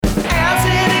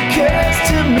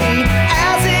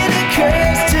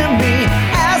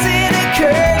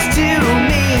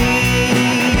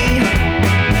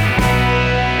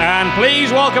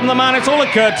welcome the man it's all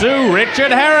occurred to,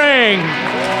 Richard Herring.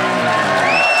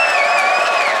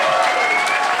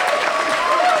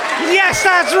 Yes,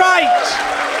 that's right.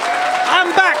 I'm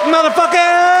back,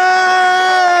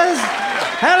 motherfuckers.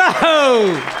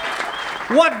 Hello.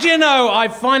 What do you know?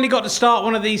 I've finally got to start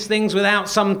one of these things without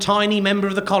some tiny member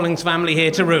of the Collins family here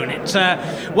to ruin it.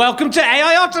 Welcome to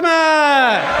AI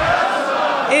Optima!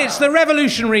 It's the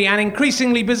revolutionary and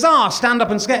increasingly bizarre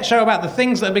stand-up and sketch show about the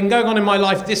things that have been going on in my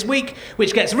life this week,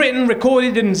 which gets written,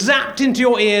 recorded and zapped into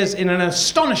your ears in an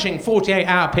astonishing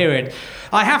 48-hour period.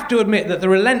 I have to admit that the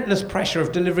relentless pressure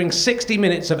of delivering 60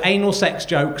 minutes of anal sex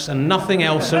jokes and nothing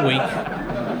else a week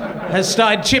has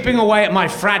started chipping away at my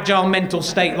fragile mental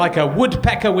state like a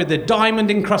woodpecker with a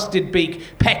diamond-encrusted beak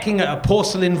pecking at a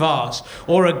porcelain vase,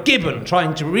 or a gibbon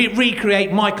trying to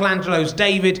recreate Michelangelo's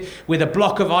David with a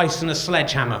block of ice and a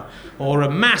sledgehammer, or a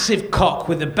massive cock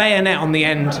with a bayonet on the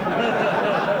end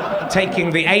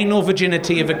taking the anal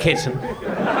virginity of a kitten.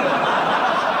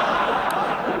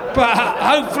 But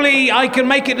hopefully I can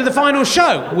make it to the final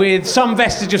show with some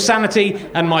vestige of sanity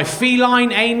and my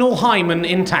feline anal hymen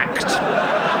intact.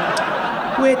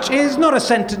 Which is not a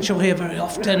sentence you'll hear very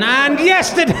often. And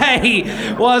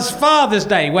yesterday was Father's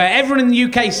Day, where everyone in the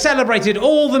UK celebrated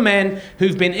all the men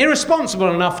who've been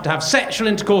irresponsible enough to have sexual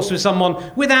intercourse with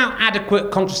someone without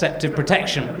adequate contraceptive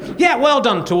protection. Yeah, well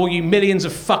done to all you millions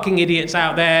of fucking idiots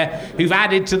out there who've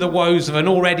added to the woes of an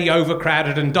already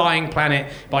overcrowded and dying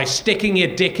planet by sticking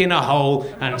your dick in a hole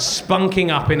and spunking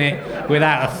up in it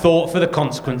without a thought for the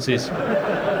consequences.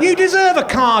 You deserve a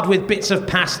card with bits of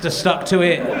pasta stuck to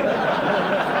it.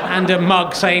 And a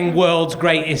mug saying world's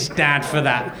greatest dad for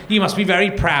that. You must be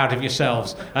very proud of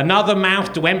yourselves. Another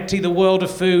mouth to empty the world of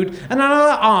food and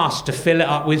another arse to fill it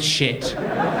up with shit.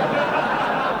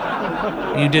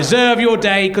 You deserve your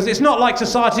day because it's not like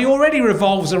society already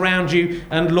revolves around you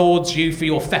and lauds you for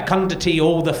your fecundity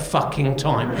all the fucking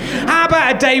time. How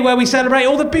about a day where we celebrate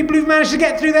all the people who've managed to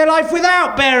get through their life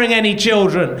without bearing any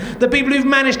children? The people who've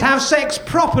managed to have sex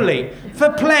properly, for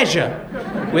pleasure,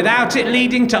 without it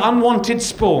leading to unwanted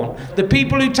spawn. The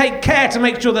people who take care to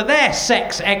make sure that their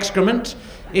sex excrement,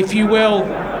 if you will,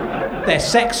 their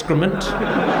sexcrement,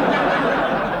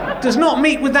 does not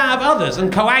meet with that of others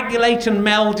and coagulate and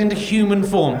meld into human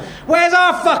form. Where's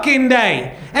our fucking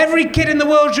day? Every kid in the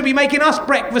world should be making us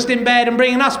breakfast in bed and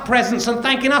bringing us presents and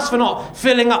thanking us for not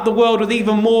filling up the world with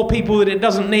even more people that it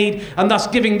doesn't need, and thus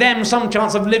giving them some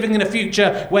chance of living in a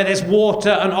future where there's water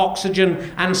and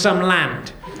oxygen and some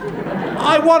land.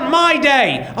 I want my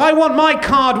day. I want my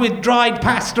card with dried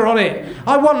pasta on it.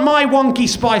 I want my wonky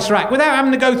spice rack without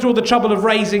having to go through all the trouble of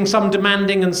raising some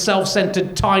demanding and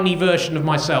self-centered tiny version of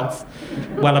myself.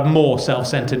 Well, a more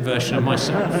self-centered version of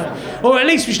myself. Or at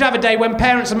least we should have a day when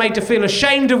parents are made to feel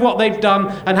ashamed of what they've done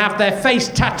and have their face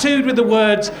tattooed with the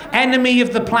words, enemy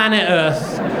of the planet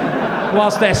Earth,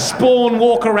 whilst their spawn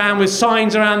walk around with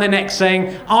signs around their necks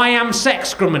saying, I am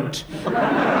sexcrement.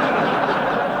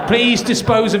 Please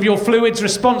dispose of your fluids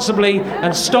responsibly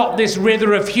and stop this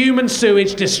river of human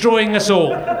sewage destroying us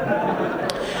all.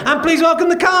 And please welcome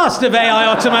the cast of AI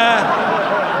Optima.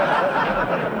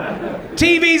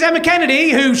 TV's Emma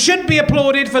Kennedy, who should be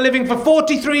applauded for living for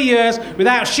 43 years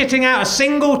without shitting out a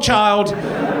single child,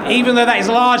 even though that is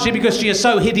largely because she is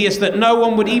so hideous that no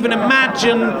one would even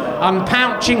imagine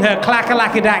unpouching her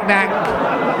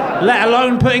clack-a-lack-a-dack-dack, let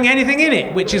alone putting anything in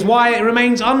it, which is why it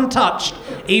remains untouched,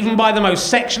 even by the most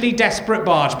sexually desperate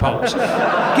barge poles.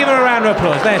 Give her a round of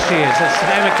applause. There she is. That's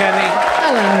Emma Kennedy.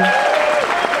 Hello.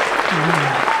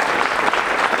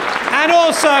 And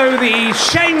also the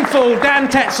shameful Dan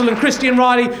Tetzel and Christian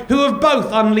Riley, who have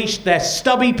both unleashed their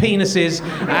stubby penises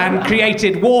and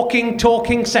created walking,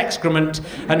 talking sexcrement,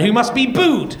 and who must be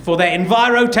booed for their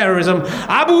enviro-terrorism.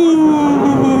 Abu!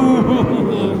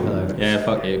 Yeah,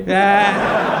 fuck you.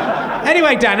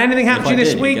 Anyway, Dan, anything happened to you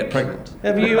this week? Get pregnant.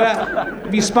 Have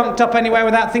you spunked up anywhere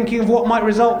without thinking of what might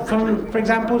result from, for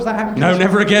example, has that happened? No,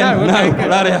 never again. No, okay,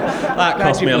 That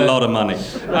cost me a lot of money.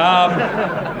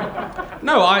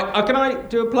 No, can I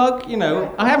do a plug? You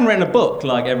know, I haven't written a book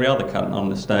like every other cunt on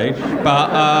the stage,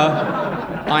 but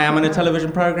I am in a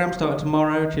television programme starting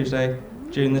tomorrow, Tuesday,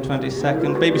 June the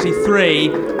 22nd, BBC Three.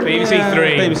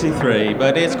 BBC Three,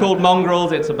 but it's called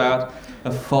Mongrels. It's about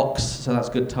a fox, so that's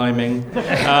good timing.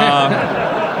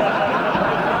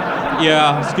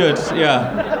 Yeah, it's good,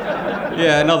 yeah.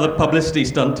 Yeah, another publicity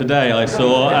stunt today I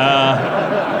saw.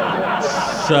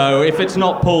 So if it's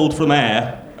not pulled from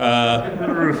air,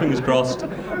 fingers crossed,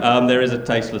 there is a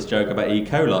tasteless joke about E.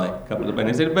 coli, a couple of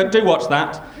minutes in, but do watch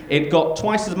that. It got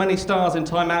twice as many stars in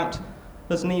Time Out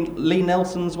as Lee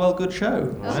Nelson's Well Good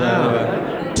Show.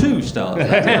 So, 2 stars.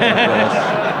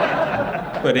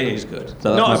 But it is good.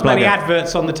 So Not that's as my many plug.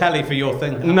 adverts on the telly for your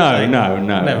thing. No.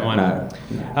 Never mind.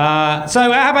 No.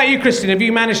 So how about you, Christian? Have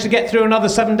you managed to get through another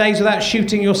 7 days without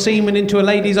shooting your semen into a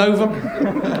lady's ovum?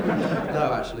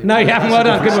 No, actually. No, you haven't. Well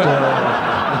done. Good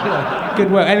work.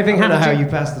 Good work. Anything I don't know happened? how you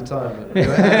pass the time.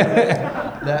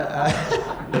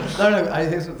 But,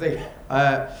 here's the thing.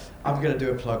 I'm going to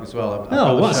do a plug as well. I've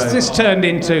got a What's show. this turned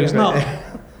into? It's not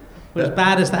as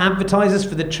bad as the advertisers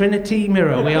for the Trinity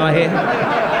Mirror. We are here.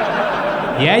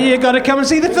 Yeah, you got to come and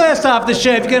see the first half of the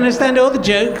show if you can understand all the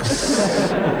jokes.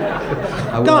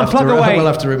 Go on, plug away. I will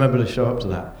have to remember to show up to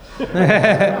that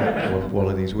one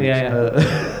of these weeks. Yeah.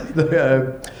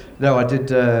 No, I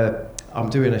did. I'm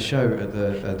doing a show at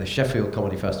the Sheffield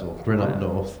Comedy Festival, Bryn Up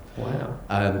North. Wow.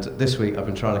 And this week I've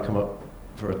been trying to come up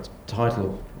for a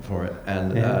title for it,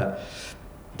 and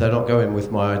they're not going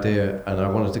with my idea, and I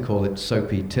wanted to call it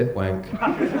Soapy Titwank,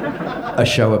 a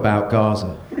show about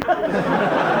Gaza.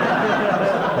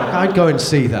 I'd go and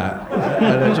see that.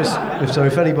 And so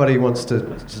if anybody wants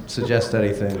to suggest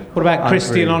anything. What about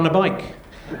Christian on a bike?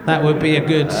 That would be a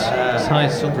good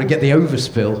title. Get the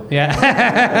overspill. Yeah.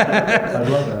 I'd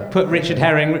love that. Put Richard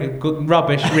Herring,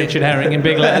 rubbish Richard Herring in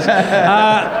big letters.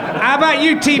 How about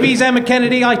you, TV's Emma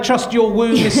Kennedy? I trust your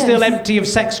womb is still empty of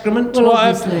sexcrement.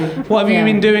 Well, what have you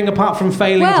been doing apart from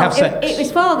failing to have sex? It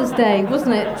was Father's Day,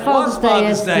 wasn't it? Father's Day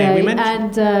yesterday.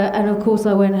 And of course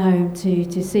I went home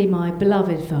to see my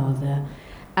beloved father.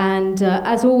 And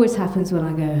as always happens when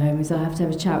I go home is I have to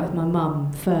have a chat with my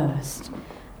mum first.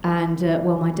 And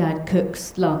while my dad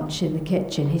cooks lunch in the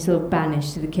kitchen, he's sort of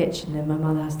banished to the kitchen, and my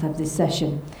mother has to have this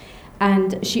session.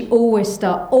 And she always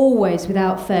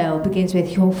without fail, begins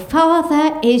with, "Your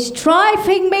father is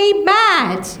driving me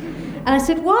mad." And I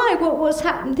said, "Why? What's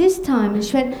happened this time?" And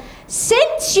she went,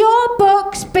 "Since your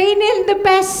book's been in the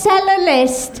bestseller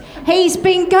list, he's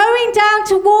been going down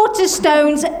to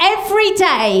Waterstones every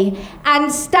day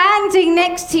and standing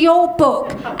next to your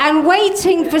book and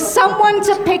waiting for someone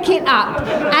to pick it up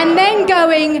and then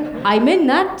going, 'I'm in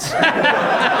that.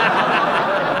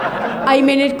 I'm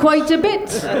in it quite a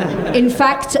bit. In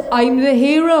fact, I'm the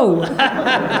hero.'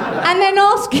 And then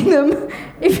asking them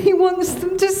if he wants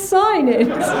them to sign it."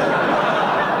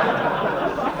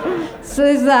 So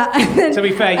there's that. Then, to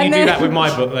be fair, you do that with my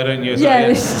book, though, don't you? So, yeah,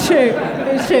 it's true.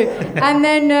 It's true. And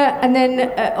then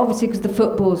obviously, because the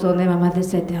football's on there, my mother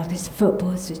said, "Oh, this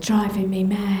football is driving me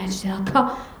mad." She said,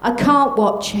 I can't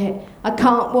watch it. I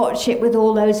can't watch it with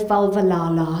all those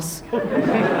vulva-la-las."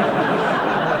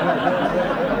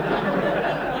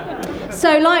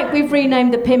 So, like we've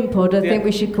renamed the Pin Pod, I think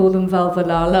we should call them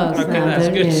vulva-la-las okay, now, that's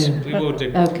don't good. you? We will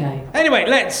do. Okay. Anyway,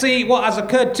 let's see what has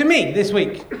occurred to me this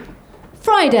week.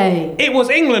 Friday. It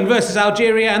was England versus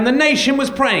Algeria, and the nation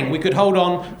was praying we could hold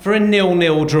on for a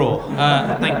 0-0 draw.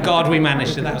 Thank God we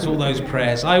managed it. That was all those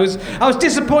prayers. I was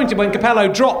disappointed when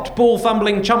Capello dropped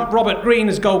ball-fumbling chump Robert Green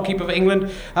as goalkeeper for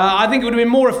England. I think it would have been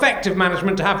more effective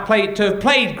management to have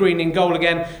played Green in goal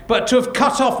again, but to have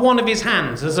cut off one of his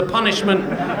hands as a punishment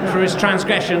for his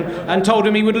transgression and told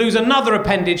him he would lose another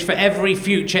appendage for every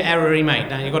future error he made.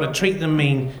 Now, you've got to treat them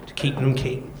mean to keep them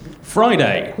keen.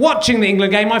 Friday. Watching the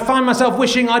England game, I find myself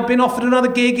wishing I'd been offered another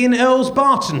gig in Earl's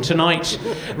Barton tonight,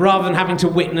 rather than having to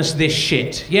witness this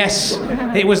shit. Yes,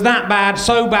 it was that bad,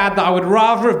 so bad that I would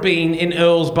rather have been in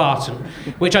Earl's Barton,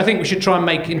 which I think we should try and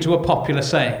make into a popular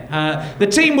saying. The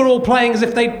team were all playing as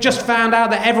if they'd just found out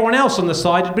that everyone else on the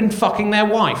side had been fucking their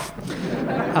wife.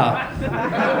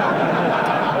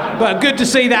 But good to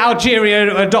see that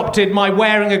Algeria adopted my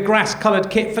wearing a grass-coloured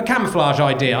kit for camouflage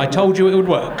idea. I told you it would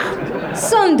work.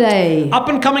 Sunday.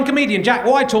 Up-and-coming comedian Jack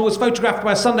Whitehall was photographed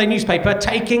by a Sunday newspaper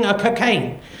taking a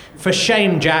cocaine. For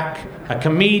shame, Jack. A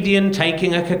comedian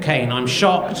taking a cocaine. I'm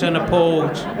shocked and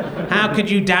appalled. How could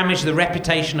you damage the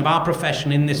reputation of our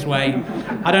profession in this way?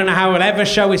 I don't know how he'll ever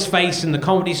show his face in the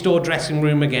Comedy Store dressing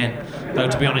room again. Though,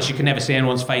 to be honest, you can never see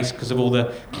anyone's face because of all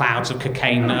the clouds of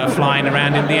cocaine that are flying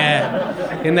around in the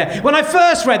air. In there. When I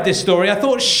first read this story, I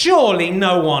thought, surely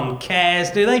no one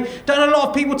cares, do they? Don't a lot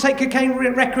of people take cocaine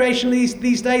recreationally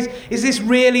these days? Is this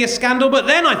really a scandal? But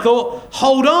then I thought,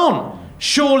 hold on.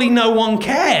 Surely no one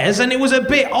cares, and it was a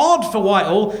bit odd for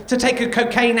Whitehall to take a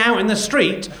cocaine out in the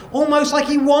street, almost like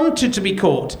he wanted to be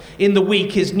caught in the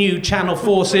week his new Channel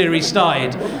 4 series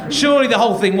started. Surely the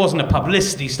whole thing wasn't a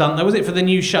publicity stunt, though, was it, for the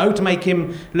new show, to make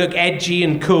him look edgy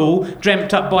and cool,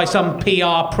 dreamt up by some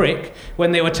PR prick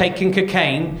when they were taking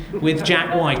cocaine with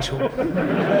Jack Whitehall?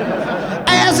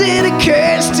 As it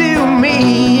occurs to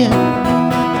me,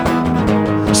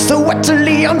 so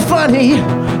utterly unfunny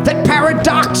that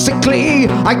paradoxically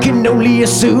I can only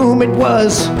assume it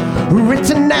was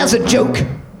written as a joke.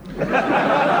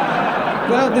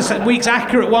 Well, this week's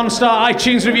accurate one-star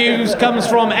iTunes reviews comes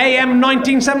from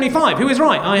AM1975, who is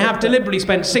right. I have deliberately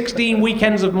spent 16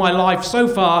 weekends of my life so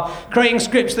far creating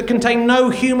scripts that contain no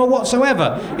humour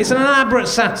whatsoever. It's an elaborate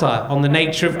satire on the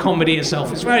nature of comedy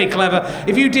itself. It's very clever.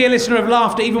 If you, dear listener, have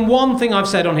laughed at even one thing I've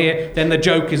said on here, then the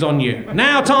joke is on you.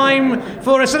 Now time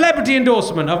for a celebrity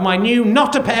endorsement of my new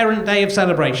Not a Parent Day of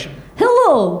celebration.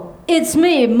 Hello, it's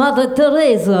me, Mother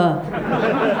Teresa,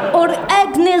 or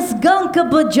Agnes Gunka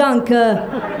Bajanka,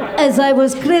 as I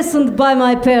was christened by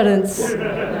my parents.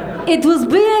 It was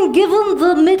being given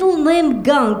the middle name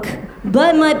Gunk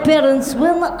by my parents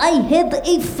when I had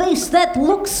a face that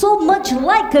looked so much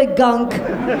like a gunk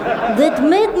that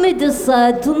made me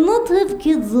decide to not have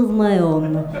kids of my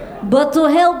own, but to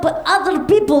help other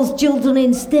people's children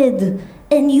instead,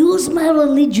 and use my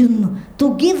religion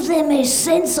to give them a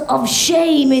sense of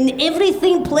shame in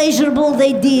everything pleasurable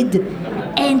they did,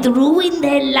 and ruin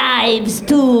their lives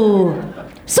too.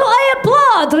 So I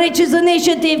applaud Rich's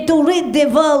initiative to rid the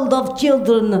world of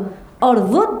children, or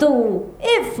would do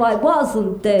if I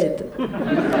wasn't dead.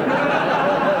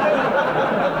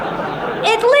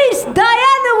 At least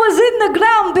Diana was in the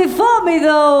ground before me,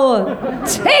 though.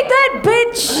 Take that,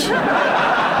 bitch!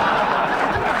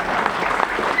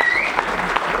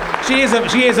 She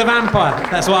is a vampire.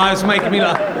 That's why I was making me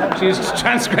laugh. She was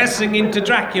transgressing into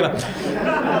Dracula.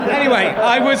 Anyway,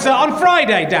 I was on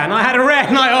Friday, Dan. I had a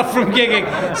rare night off from gigging,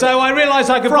 so I realised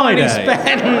I could finally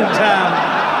spend.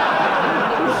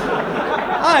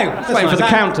 Waiting for the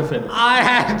counterfeit. I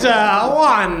had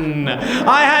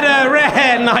a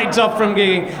rare night off from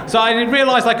gigging, so I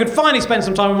realised I could finally spend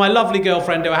some time with my lovely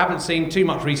girlfriend, who I haven't seen too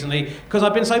much recently because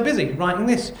I've been so busy writing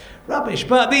this rubbish.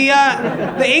 But the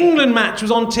England match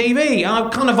was on TV.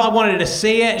 I wanted to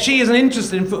see it. She isn't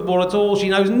interested in football at all. She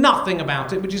knows nothing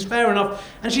about it, which is fair enough.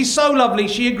 And she's so lovely,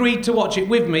 she agreed to watch it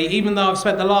with me, even though I've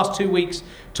spent the last 2 weeks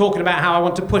talking about how I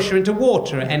want to push her into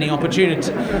water at any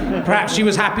opportunity. Perhaps she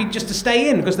was happy just to stay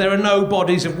in, because there are no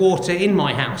bodies of water in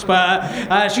my house.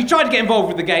 But she tried to get involved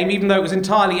with the game, even though it was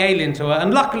entirely alien to her,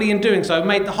 and luckily in doing so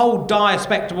made the whole dire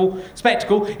spectacle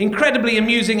incredibly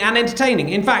amusing and entertaining.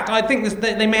 In fact, I think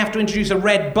they may have to introduce a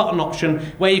red button option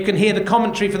where you can hear the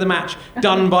commentary for the match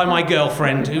done by my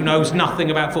girlfriend, who knows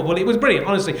nothing about football. It was brilliant,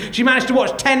 honestly. She managed to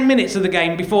watch 10 minutes of the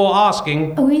game before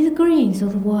asking... Are we the greens or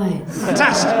the whites?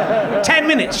 Fantastic. 10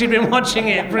 minutes she'd been watching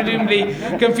it, presumably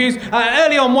confused.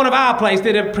 Early on, one of our players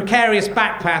did a precarious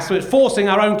back pass, forcing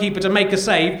our own keeper to make a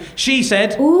save. She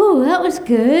said... Ooh, that was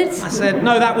good. I said,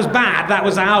 no, that was bad. That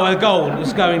was our goal it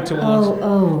was going towards.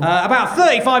 About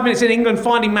 35 minutes in, England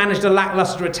finally managed a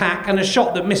lacklustre attack and a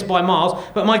shot that missed by miles,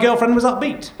 but my girlfriend was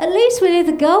upbeat. At least we need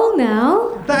the goal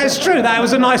now. That is true. That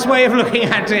was a nice way of looking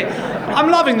at it.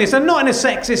 I'm loving this, and not in a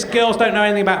sexist girls don't know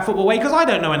anything about football way, because I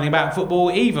don't know anything about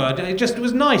football either. It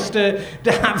was nice to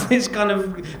have this kind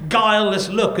of guileless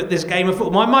look at this game of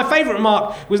football. My favourite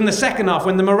remark was in the second half,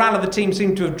 when the morale of the team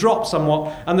seemed to have dropped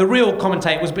somewhat, and the real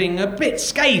commentator was being a bit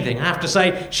scathing, I have to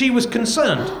say. She was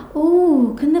concerned.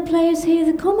 Ooh, can the players hear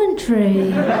the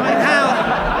commentary?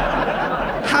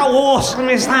 How awesome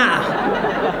is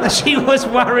that? She was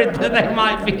worried that they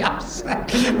might be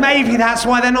upset. Maybe that's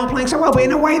why they're not playing so well, but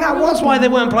in a way that was why they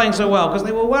weren't playing so well, because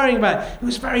they were worrying about it. It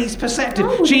was very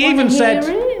perceptive. She even said...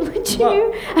 Would you?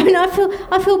 Well, I mean, I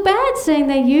feel bad saying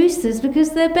they're useless,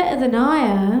 because they're better than I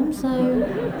am, so...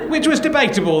 Which was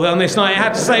debatable on this night, I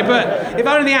had to say, but if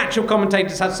only the actual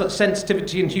commentators had such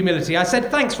sensitivity and humility. I said,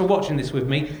 thanks for watching this with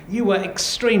me. You were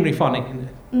extremely funny.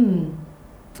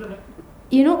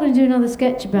 You're not going to do another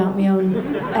sketch about me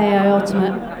on AI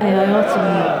Ultimate,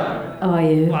 are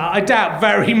you? Well, I doubt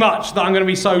very much that I'm going to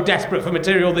be so desperate for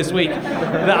material this week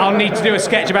that I'll need to do a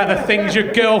sketch about the things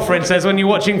your girlfriend says when you're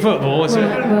watching football. Well,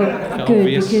 good,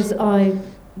 obvious. Because I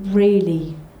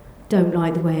really don't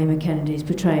like the way Emma Kennedy's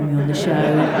portraying me on the show.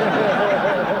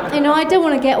 You know, I don't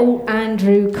want to get all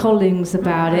Andrew Collins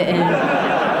about it and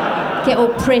get all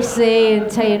prissy and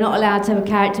tell you you're not allowed to have a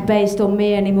character based on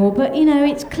me anymore, but you know,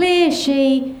 it's clear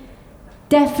she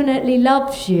definitely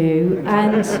loves you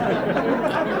and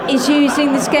is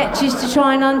using the sketches to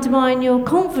try and undermine your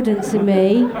confidence in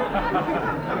me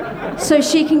so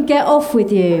she can get off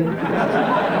with you.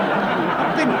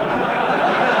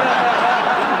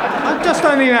 I just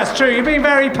don't think that's true. You're being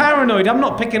very paranoid. I'm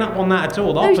not picking up on that at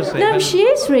all. The opposite. No, she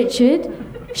is, Richard.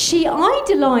 She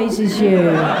idolises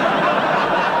you.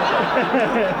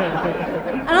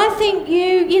 And I think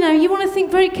you want to think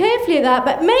very carefully of that,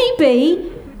 but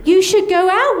maybe you should go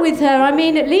out with her. I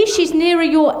mean, at least she's nearer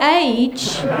your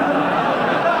age.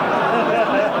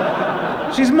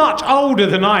 She's much older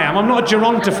than I am. I'm not a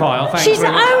gerontophile, thanks She's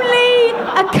very much. only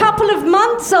a couple of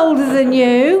months older than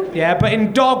you. Yeah, but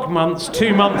in dog months,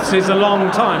 2 months is a long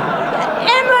time.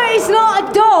 Emma is not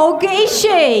a dog, is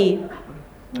she?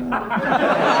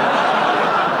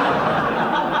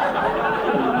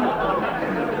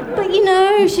 But you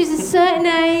know, she's a certain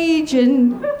age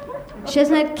and she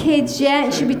hasn't had kids yet,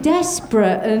 and she'll be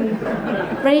desperate and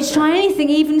ready to try anything,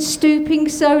 even stooping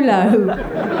so low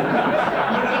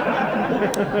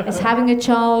as having a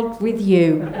child with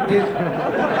you.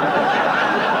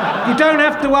 You don't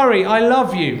have to worry, I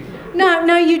love you.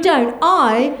 No, you don't.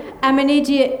 I am an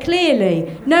idiot,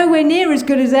 clearly. Nowhere near as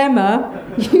good as Emma.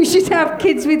 You should have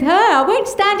kids with her. I won't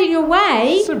stand in your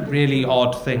way. It's a really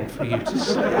odd thing for you to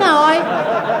say.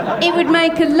 No, it would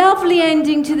make a lovely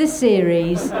ending to the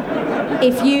series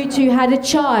if you two had a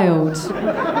child.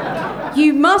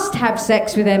 You must have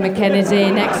sex with Emma Kennedy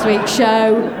in next week's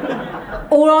show,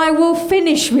 or I will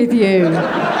finish with you.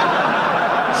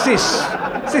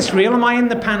 Is this real? Am I in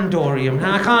the Pandorium?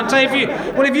 I can't tell if you...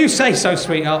 Well, if you say so,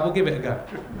 sweetheart, we'll give it a go.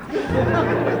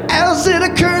 As it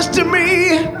occurs to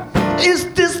me,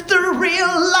 is this the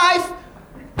real life?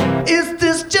 Is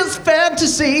this just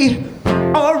fantasy?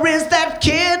 Or is that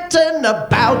kitten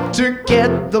about to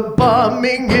get the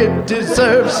bombing it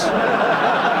deserves?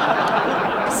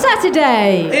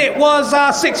 Saturday. It was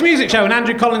our sixth music show, and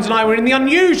Andrew Collins and I were in the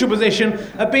unusual position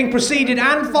of being preceded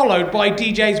and followed by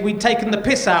DJs we'd taken the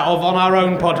piss out of on our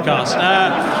own podcast.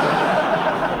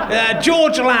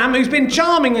 George Lamb, who's been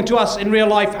charming to us in real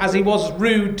life as he was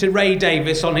rude to Ray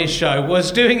Davis on his show,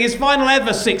 was doing his final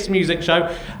ever sixth music show.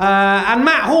 And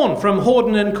Matt Horn from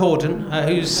Horden and Corden,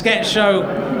 whose sketch show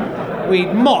we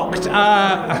mocked,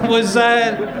 was...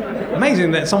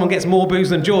 amazing that someone gets more booze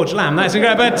than George Lamb. That's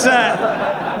incredible. But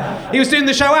he was doing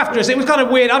the show after us. It was kind of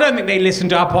weird. I don't think they listened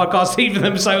to our podcast, either of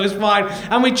them, so it was fine.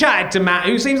 And we chatted to Matt,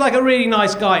 who seems like a really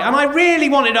nice guy. And I really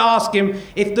wanted to ask him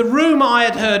if the rumour I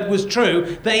had heard was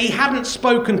true, that he hadn't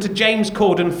spoken to James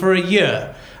Corden for a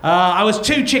year. I was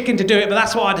too chicken to do it, but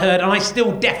that's what I'd heard, and I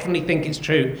still definitely think it's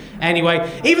true.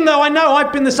 Anyway, even though I know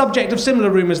I've been the subject of similar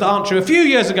rumours that aren't true, a few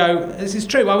years ago, this is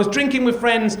true, I was drinking with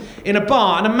friends in a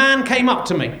bar, and a man came up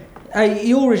to me. Hey,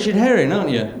 you're Richard Herring,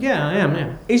 aren't you? Yeah, I am,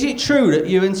 yeah. Is it true that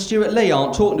you and Stuart Lee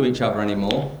aren't talking to each other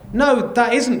anymore? No,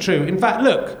 that isn't true. In fact,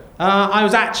 look, I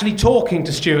was actually talking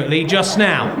to Stuart Lee just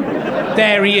now.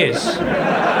 There he is.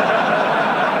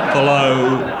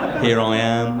 Hello, here I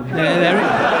am. There he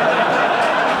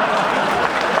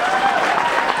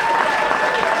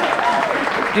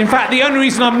is. In fact, the only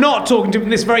reason I'm not talking to him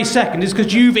this very second is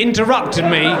because you've interrupted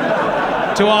me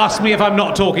to ask me if I'm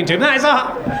not talking to him. I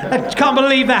can't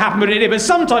believe that happened, but it did. But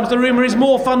sometimes the rumour is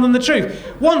more fun than the truth.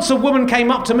 Once a woman came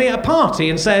up to me at a party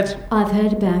and said... I've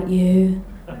heard about you,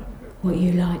 what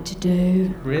you like to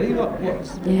do. Really?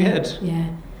 What's weird? Yeah.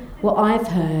 What I've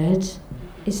heard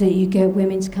is that you get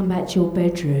women to come back to your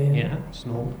bedroom. Yeah, it's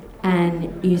normal.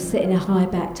 And you sit in a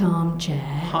high-backed armchair.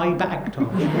 High-backed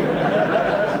armchair?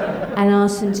 Yeah. And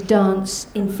ask them to dance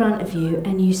in front of you,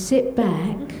 and you sit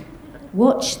back,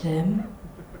 watch them,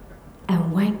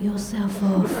 and wank yourself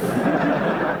off.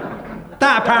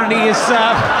 That apparently is...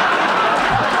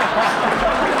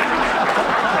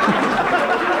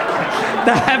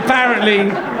 that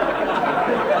apparently...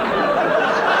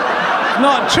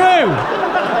 not true.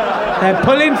 They're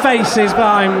pulling faces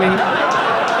behind me.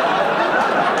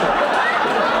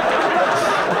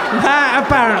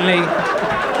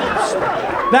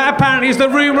 That apparently is the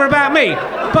rumour about me.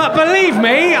 But believe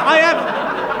me,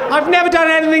 I've never done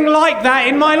anything like that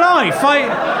in my life.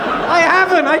 I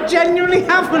haven't. I genuinely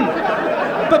haven't.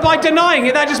 But by denying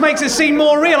it, that just makes it seem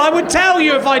more real. I would tell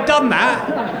you if I'd done that.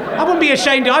 I wouldn't be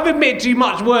ashamed. I've admitted to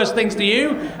much worse things to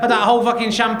you. That whole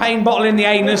fucking champagne bottle in the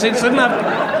anus incident.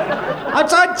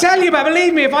 I'd tell you about it.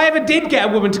 Believe me, if I ever did get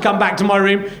a woman to come back to my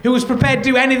room who was prepared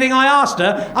to do anything I asked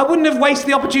her, I wouldn't have wasted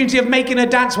the opportunity of making her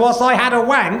dance whilst I had a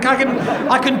wank. I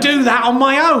can do that on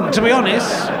my own, to be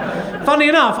honest. Funny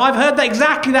enough, I've heard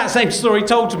exactly that same story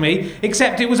told to me,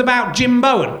 except it was about Jim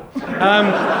Bowen.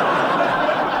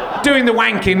 Doing the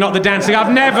wanking, not the dancing.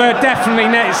 I've never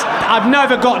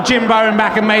got Jim Bowen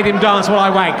back and made him dance while I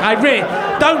wank. I really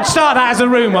don't start that as a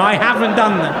rumour. I haven't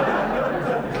done that.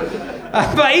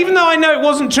 But even though I know it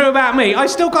wasn't true about me, I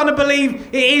still kind of believe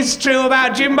it is true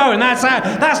about Jim Bowen.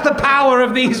 That's the power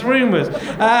of these rumours.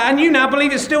 And you now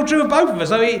believe it's still true of both of us.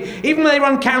 So even though they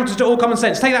run counter to all common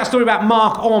sense. Take that story about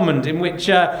Mark Ormond, in which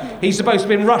he's supposed to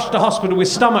have been rushed to hospital with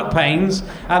stomach pains,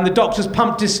 and the doctors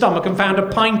pumped his stomach and found a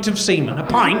pint of semen. A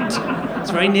pint?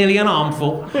 It's very nearly an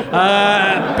armful.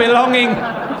 Belonging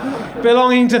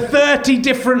belonging to 30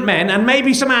 different men, and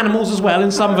maybe some animals as well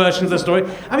in some versions of the story.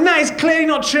 I mean, that is clearly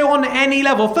not true on any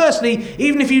level. Firstly,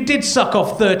 even if you did suck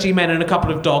off 30 men and a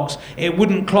couple of dogs, it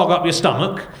wouldn't clog up your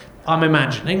stomach, I'm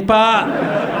imagining.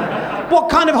 But what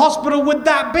kind of hospital would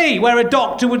that be, where a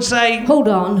doctor would say... Hold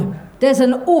on. There's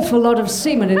an awful lot of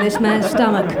semen in this man's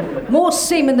stomach. More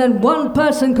semen than one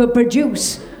person could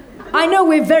produce. I know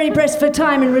we're very pressed for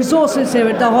time and resources here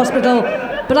at the hospital,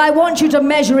 but I want you to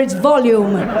measure its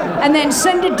volume and then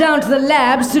send it down to the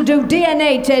labs to do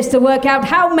DNA tests to work out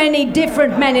how many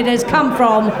different men it has come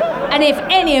from and if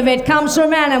any of it comes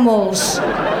from animals.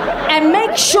 And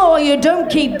make sure you don't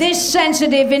keep this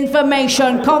sensitive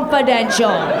information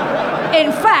confidential.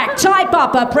 In fact, type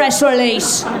up a press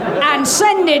release and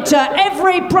send it to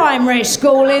every primary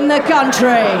school in the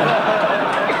country.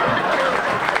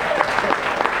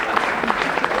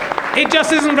 It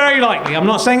just isn't very likely. I'm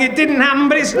not saying it didn't happen,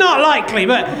 but it's not likely.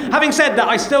 But having said that,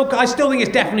 I still think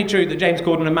it's definitely true that James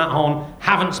Corden and Matt Horn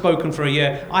haven't spoken for a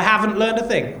year. I haven't learned a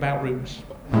thing about rumours.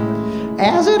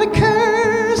 As it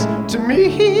occurs to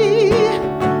me.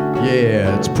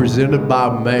 Yeah, it's presented by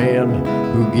a man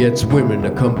who gets women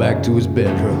to come back to his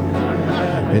bedroom.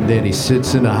 And then he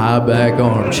sits in a high-back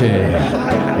armchair,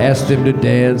 asks them to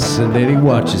dance, and then he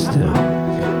watches them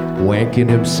wanking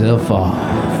himself off.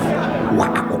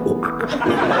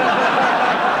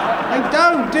 Hey,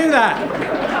 don't do that.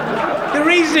 The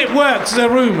reason it works as a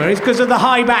rumour is because of the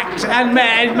high-backed and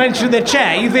mention of the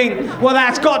chair. You think, well,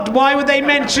 why would they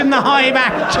mention the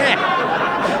high-backed chair?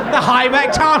 The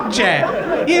high-backed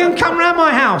armchair. You can come round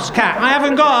my house, Kat. I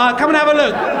haven't got... come and have a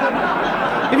look.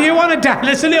 If you want to dance,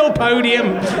 there's a little podium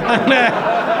and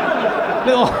a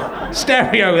little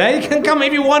stereo there. You can come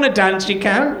if you want to dance, you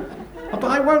can. But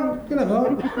I won't,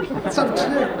 it's up to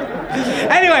you.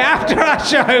 Anyway, after our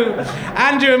show,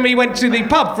 Andrew and me went to the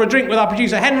pub for a drink with our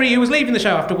producer Henry, who was leaving the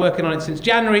show after working on it since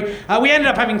January. We ended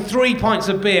up having 3 pints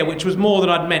of beer, which was more than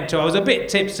I'd meant to. I was a bit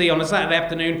tipsy on a Saturday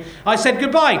afternoon. I said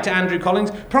goodbye to Andrew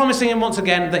Collins, promising him once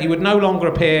again that he would no longer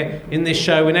appear in this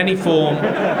show in any form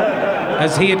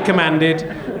as he had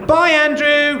commanded. Bye,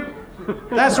 Andrew!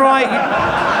 That's right.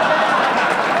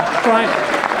 That's right.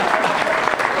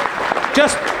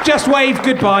 Just wave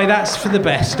goodbye, that's for the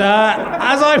best.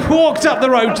 As I walked up the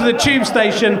road to the tube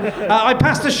station, I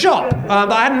passed a shop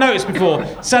that I hadn't noticed before,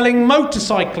 selling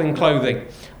motorcycling clothing.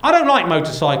 I don't like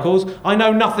motorcycles, I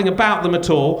know nothing about them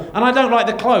at all, and I don't like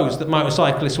the clothes that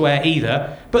motorcyclists wear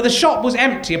either, but the shop was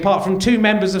empty apart from 2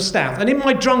 members of staff, and in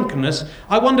my drunkenness,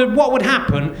 I wondered what would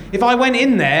happen if I went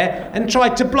in there and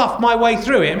tried to bluff my way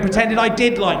through it and pretended I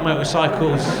did like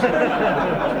motorcycles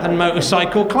and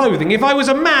motorcycle clothing. If I was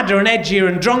a madder and edgier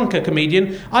and drunker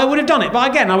comedian, I would have done it, but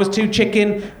again, I was too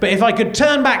chicken. But if I could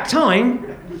turn back time,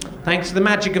 thanks to the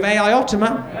magic of AI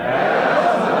Optima,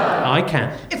 I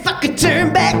can. If I could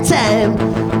turn back time,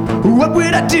 what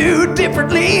would I do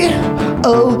differently?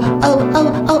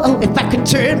 Oh, if I could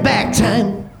turn back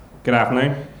time. Good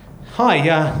afternoon. Hi,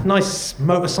 nice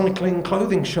motorcycling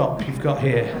clothing shop you've got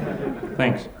here.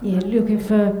 Thanks. Yeah, looking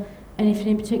for anything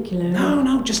in particular?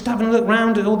 No, just having a look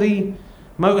round at all the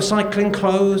motorcycling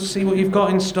clothes, see what you've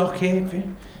got in stock here.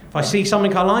 If I see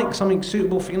something I like, something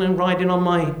suitable for, riding on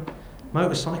my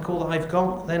motorcycle that I've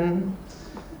got, then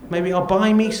maybe I'll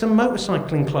buy me some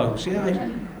motorcycling clothes. Yeah, I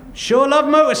sure love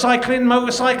motorcycling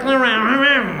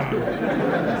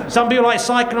around. Some people like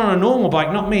cycling on a normal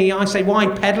bike, not me. I say, why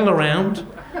pedal around?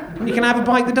 You can have a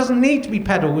bike that doesn't need to be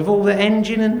pedalled with all the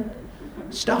engine and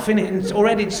stuff in it, and it's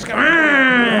already just go.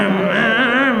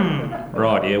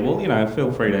 Right, yeah, well,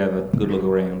 feel free to have a good look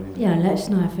around. Yeah, let us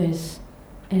know if there's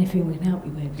anything we can help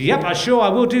you with. Yep, I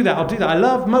will do that. I'll do that. I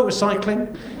love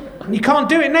motorcycling. You can't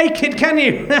do it naked, can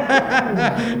you?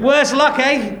 Worse luck,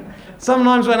 eh?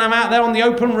 Sometimes when I'm out there on the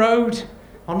open road,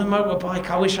 on a motorbike,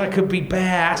 I wish I could be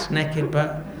bare-ass naked,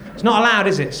 but it's not allowed,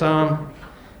 is it? So I'm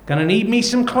gonna need me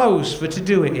some clothes to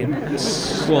do it in.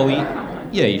 Well,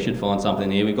 yeah, you should find something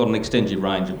here. We've got an extensive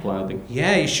range of clothing.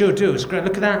 Yeah, you sure do. It's great.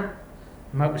 Look at that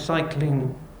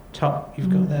motorcycling top you've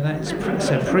got there. It's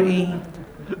a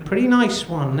pretty nice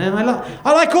one. Now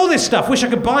I like all this stuff. Wish I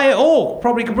could buy it all.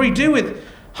 Probably could do with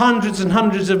hundreds and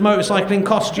hundreds of motorcycling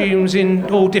costumes in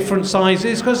all different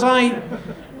sizes, because I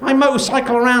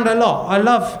motorcycle around a lot.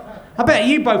 I bet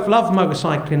you both love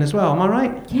motorcycling as well, am I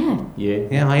right? Yeah.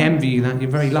 Yeah, I envy you that. You're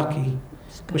very lucky.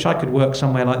 Wish I could work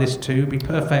somewhere like this too. It'd be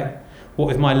perfect. What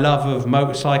with my love of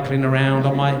motorcycling around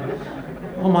on my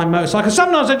motorcycle.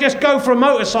 Sometimes I just go for a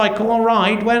motorcycle or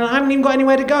ride when I haven't even got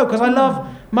anywhere to go, because I love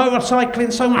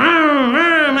motorcycling so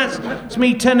much. That's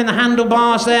me turning the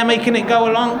handlebars there, making it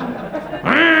go along.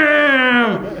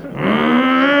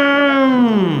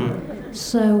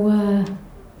 So,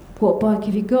 What bike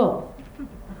have you got?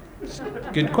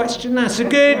 Good question. That's a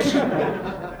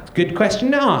good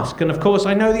question to ask. And of course,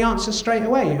 I know the answer straight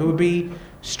away. It would be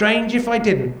strange if I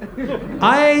didn't.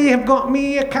 I have got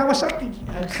me a Kawasaki.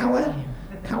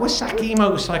 Kawasaki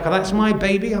motorcycle. That's my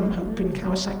baby. I'm hoping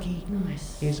Kawasaki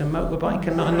is a motorbike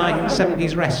and not a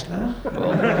 1970s wrestler.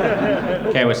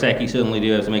 Well, Kawasaki certainly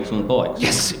do have some excellent bikes.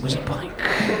 Yes, it was a bike.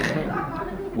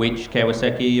 Which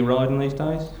Kawasaki are you riding these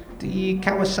days? The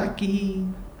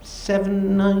Kawasaki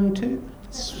 792.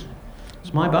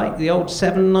 It's my bike, the old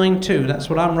 792. That's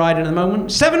what I'm riding at the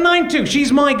moment. 792,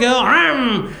 she's my girl.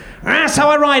 That's how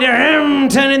I ride her.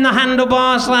 Turning the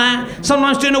handlebars like that.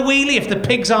 Sometimes doing a wheelie if the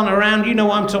pigs aren't around. You know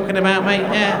what I'm talking about, mate.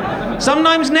 Yeah.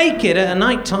 Sometimes naked at a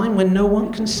night time when no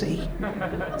one can see.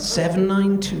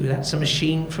 792, that's a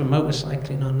machine for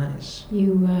motorcycling on that.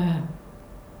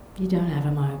 You don't have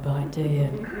a motorbike, do you?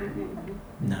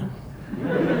 No.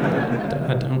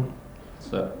 I don't.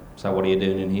 So what are you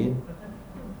doing in here?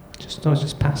 I was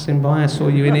just passing by, I saw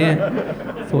you in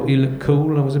here. Thought you looked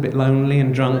cool, I was a bit lonely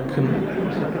and drunk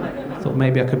and thought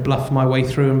maybe I could bluff my way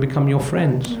through and become your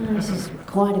friend. Oh, this is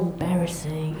quite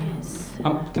embarrassing.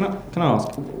 Can I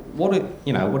ask, what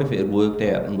if it had worked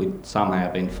out and we'd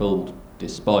somehow been fooled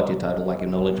despite your total lack of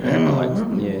knowledge about bikes?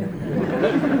 Yeah.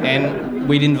 And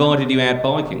we'd invited you out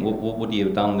biking, what would you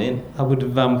have done then? I would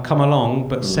have come along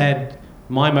but said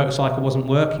my motorcycle wasn't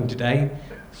working today,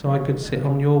 so I could sit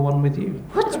on your one with you.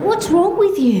 What's wrong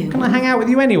with you? Can I hang out with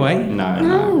you anyway?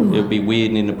 No. It would be weird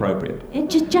and inappropriate.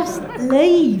 Just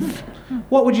leave.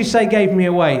 What would you say gave me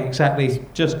away exactly?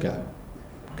 Just go.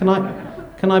 Can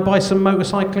I buy some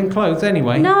motorcycling clothes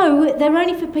anyway? No, they're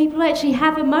only for people who actually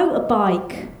have a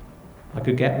motorbike. I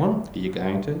could get one. Are you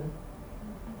going to?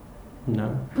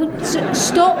 No.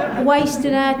 Stop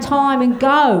wasting our time and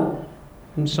go.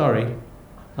 I'm sorry.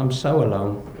 I'm so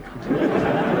alone.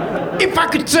 If I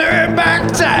could turn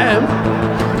back time,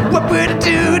 what would I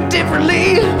do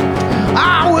differently?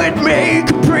 I would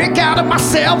make a prick out of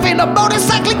myself in a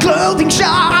motorcycling clothing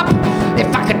shop.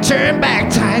 If I could turn back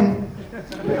time.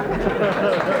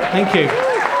 Thank you.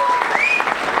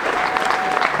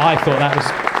 I thought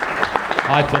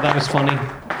that was funny.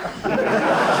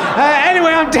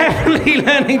 Anyway, I'm definitely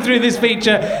learning through this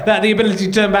feature that the ability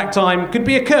to turn back time could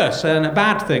be a curse and a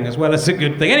bad thing as well as a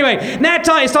good thing. Anyway, now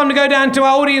it's time to go down to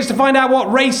our audience to find out what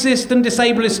racist and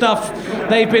disablist stuff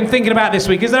they've been thinking about this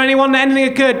week. Is there anything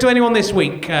occurred to anyone this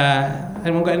week?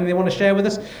 Anyone got anything they want to share with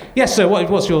us? Yes, sir,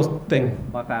 what's your thing?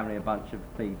 My family are a bunch of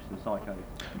thieves and psychos.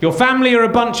 Your family are a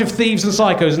bunch of thieves and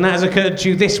psychos, and that has occurred to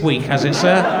you this week, has it,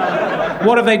 sir?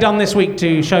 What have they done this week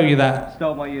to show you that?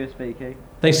 Stole my USB key.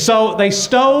 They stole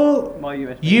my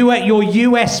USB. your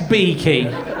USB key.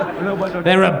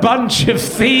 They're a bunch of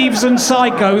thieves and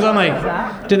psychos, aren't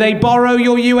they? Did they borrow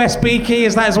your USB key?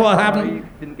 Is that what happened?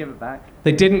 They didn't give it back.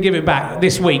 They didn't give it back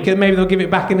this week, and maybe they'll give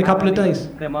it back in a couple of days.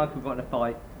 Then my uncle got in a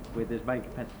fight with his main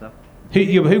competitor.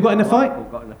 Who got in a fight?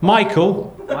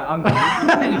 Michael. My uncle.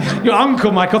 Your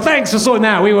uncle, Michael. Thanks for sorting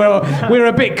that out. We were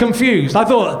a bit confused. I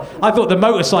thought the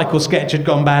motorcycle sketch had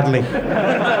gone badly.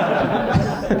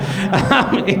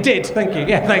 It did. Thank you.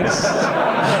 Yeah, thanks.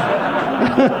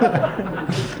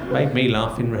 Made me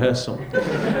laugh in rehearsal.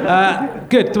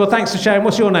 Good. Well, thanks for sharing.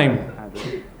 What's your name?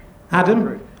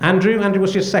 Adam. Andrew. Andrew.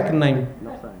 What's your second name?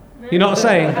 Not saying. You're not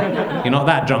saying? You're not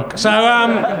that drunk. So,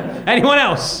 anyone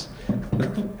else?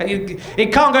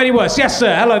 It can't go any worse. Yes,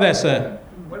 sir. Hello there, sir.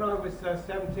 When I was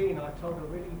 17, I told a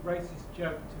really racist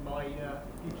joke to my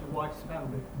future wife's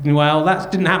family. Well,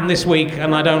 that didn't happen this week,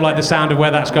 and I don't like the sound of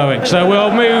where that's going. So we'll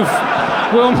move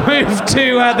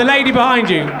to the lady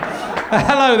behind you.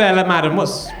 Hello there, madam.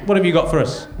 What have you got for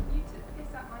us? You took the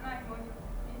piss out my name on your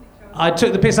picture. I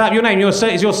took the piss out of your name.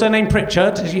 Is your surname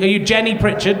Pritchard? Are you Jenny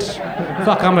Pritchard?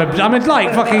 Fuck, I'm a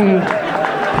like fucking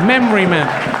memory man.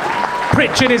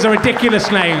 Pritchard is a ridiculous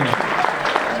name.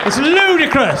 It's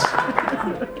ludicrous.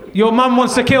 Your mum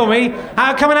wants to kill me.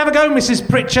 Come and have a go, Mrs.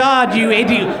 Pritchard, you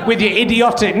idiot, with your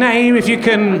idiotic name. If you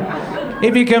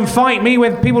can fight me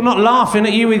with people not laughing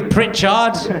at you with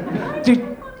Pritchard.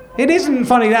 It isn't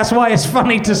funny, that's why it's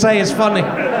funny to say it's funny.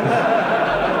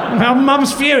 My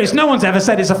mum's furious. No one's ever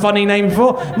said it's a funny name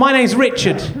before. My name's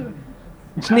Richard.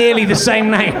 It's nearly the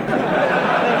same name.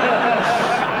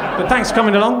 But thanks for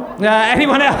coming along.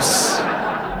 Anyone else?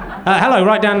 Hello,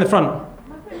 right down in the front.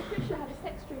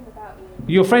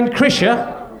 Your friend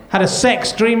Krisha had a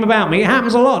sex dream about me. It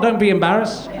happens a lot, don't be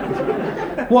embarrassed.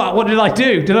 What did I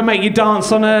do? Did I make you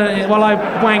dance on while I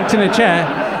wanked in a chair?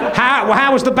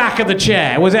 How was the back of the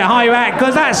chair? Was it high back?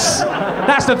 Because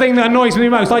that's the thing that annoys me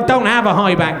most. I don't have a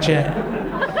high back chair.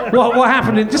 What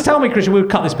happened? Just tell me, Krisha, we'll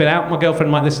cut this bit out. My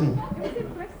girlfriend might listen.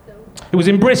 It was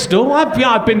in Bristol.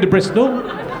 I've been to Bristol.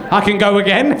 I can go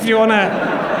again if you want to.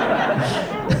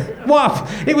 What?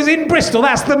 It was in Bristol.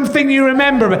 That's the thing you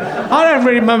remember. But I don't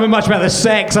really remember much about the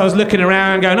sex. I was looking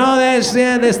around going, oh, there's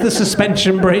the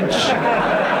suspension bridge.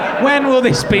 When will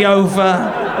this be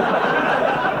over?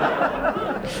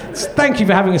 Thank you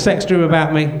for having a sex dream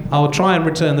about me. I'll try and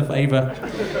return the favour.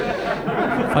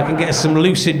 If I can get some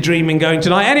lucid dreaming going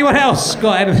tonight. Anyone else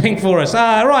got anything for us?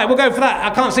 Right, we'll go for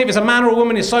that. I can't see if it's a man or a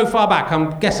woman. It's so far back.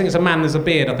 I'm guessing it's a man. There's a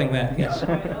beard, I think, there. Yes.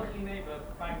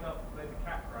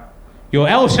 Your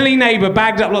elderly neighbour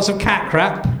bagged up loads of cat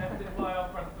crap.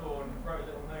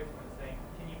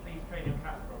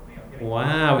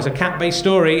 Wow, it's a cat-based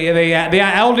story. The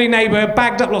elderly neighbour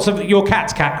bagged up lots of your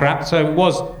cat's cat crap, so it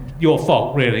was your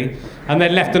fault, really. And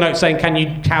then left a note saying, can you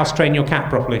house train your cat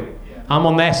properly? I'm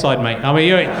on their side, mate. I mean,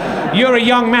 you're a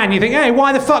young man. You think, hey,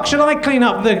 why the fuck should I clean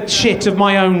up the shit of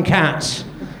my own cat?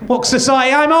 What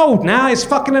society? I'm old now. It's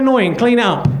fucking annoying. Clean it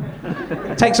up.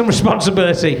 Take some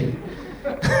responsibility.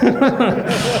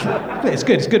 It's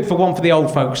good. It's good for one for the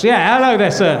old folks. Yeah, hello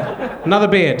there, sir. Another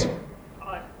beard.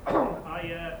 Hi.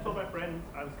 I told my friend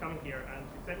I was coming here, and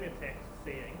she sent me a text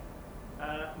saying,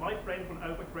 my friend from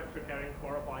Albert Retro-Caring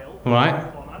for a while.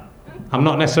 Right. I'm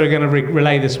not necessarily going to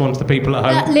relay this one to the people at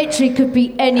home. That literally could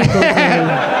be anybody.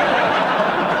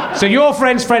 So your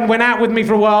friend's friend went out with me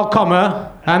for a while,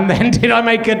 comma, and then did I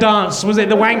make her dance? Was it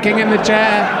the wanking in the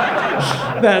chair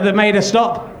that made her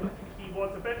stop? He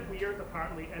was a bit weird,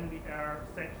 apparently, in the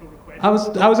sexual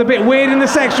request. I was a bit weird in the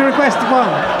sexual request one.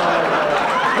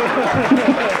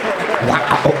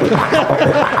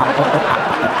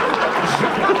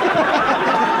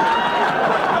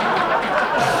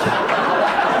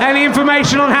 Any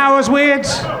information on how I was weird?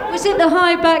 Was it the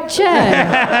high back chair?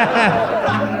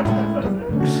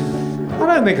 I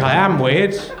don't think I am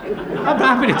weird. I'm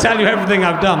happy to tell you everything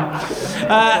I've done.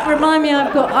 Remind me,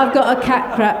 I've got a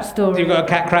cat crap story. You've got a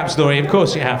cat crap story, of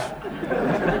course you have.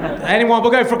 Anyone?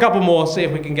 We'll go for a couple more, see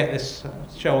if we can get this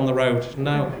show on the road.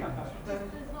 No.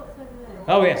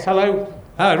 Oh yes, hello.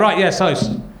 Oh right, yes,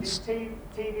 host.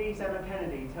 TV's Emma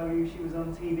Kennedy tell you she was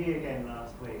on TV again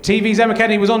last week. TV's Emma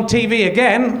Kennedy was on TV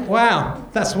again? Wow,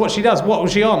 that's what she does. What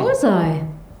was she on? Was I?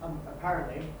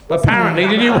 Apparently. Apparently,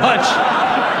 did you watch?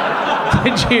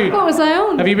 Did you? What was I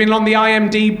on? Have you been on the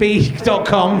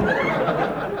imdb.com?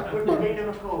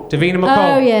 Davina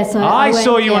McCall. Oh yes, I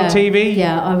saw you on TV.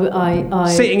 Yeah, I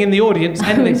sitting in the audience.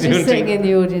 I was just sitting in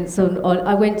the audience.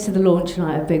 I went to the launch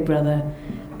night of Big Brother,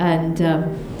 and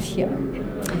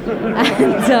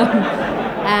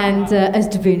as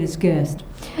Davina's guest,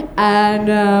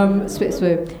 and Spit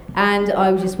Swoop, and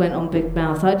I just went on Big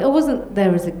Mouth. I wasn't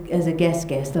there as a guest.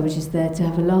 I was just there to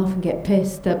have a laugh and get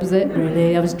pissed. That was it,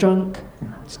 really. I was drunk.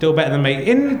 Still better than me.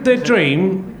 In the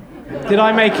dream, did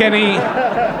I make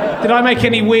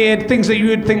any weird things that you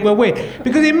would think were weird?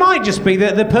 Because it might just be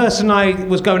that the person I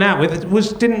was going out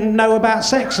with didn't know about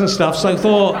sex and stuff, so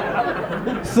thought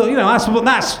you know,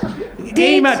 that's.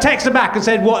 Email, text her back and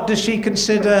said, what does she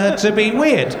consider to be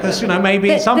weird? Because, you know,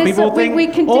 maybe some people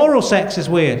think oral sex is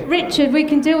weird. Richard, we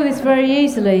can deal with this very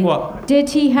easily. What? Did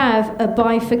he have a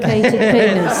bifurcated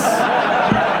penis?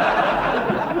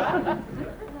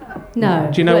 No.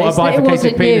 Do you know what a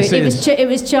bifurcated penis is? It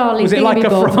was Charlie. Was it like a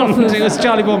front? It was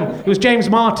Charlie Bomb. It was James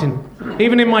Martin.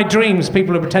 Even in my dreams,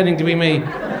 people are pretending to be me.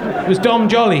 It was Dom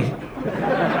Jolly.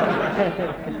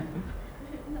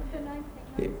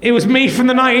 It was me from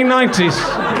the 1990s.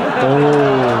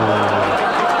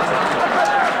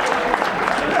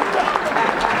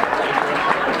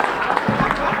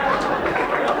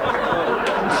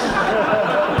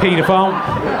 Paedophile.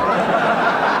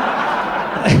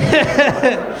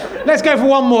 Let's go for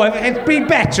one more. It'd be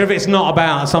better if it's not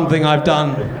about something I've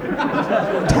done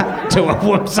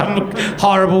to some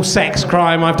horrible sex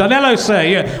crime I've done. Hello, sir.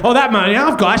 Yeah. Oh, that man. Yeah,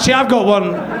 I've got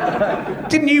one.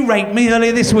 Didn't you rape me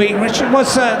earlier this week, Richard?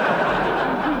 What's I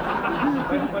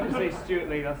went to see Stuart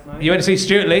Lee last night. You went to see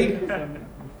Stuart Lee?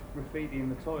 Graffiti in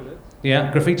the toilet. Yeah,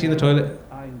 graffiti in the toilet.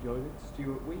 I enjoyed it.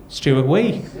 Stuart Wee. Stuart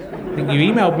Wee. I think you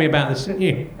emailed me about this, didn't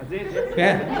you? I did.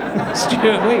 Yeah.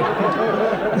 Stuart Wee.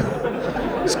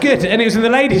 It's good, and it was in the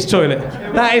ladies' toilet.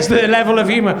 That is the level of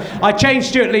humour. I changed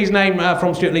Stuart Lee's name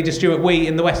from Stuart Lee to Stuart Wee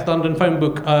in the West London phone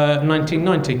book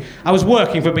 1990. I was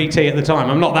working for BT at the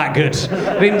time. I'm not that good.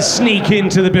 I didn't sneak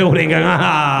into the building going,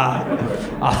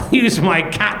 I'll use my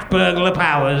cat burglar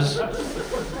powers.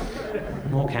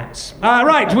 More cats.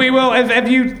 Right, we will. Have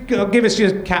you give us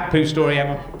your cat poo story,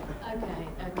 Emma?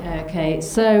 Okay.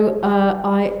 So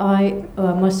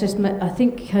my sister, I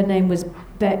think her name was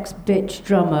Beck's Bitch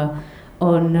Drummer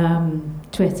on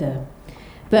Twitter,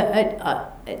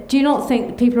 but do you not think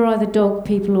that people are either dog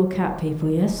people or cat people,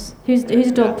 yes? Who's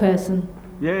a dog person?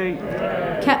 Yay.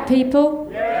 Cat people?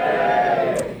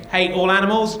 Hate all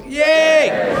animals? Yay!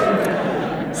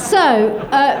 So,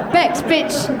 Bex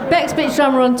Bitch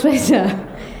Drummer on Twitter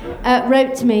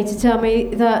wrote to me to tell me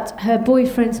that her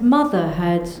boyfriend's mother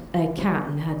had a cat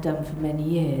and had done for many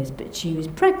years, but she was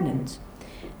pregnant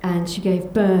and she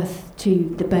gave birth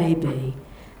to the baby.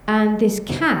 And this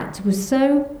cat was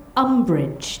so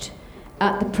umbraged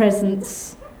at the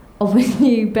presence of a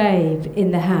new babe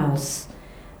in the house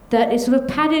that it sort of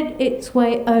padded its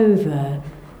way over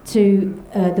to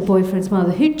the boyfriend's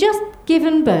mother, who'd just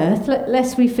given birth,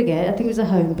 lest we forget, I think it was a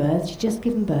home birth, she'd just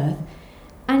given birth,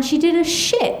 and she did a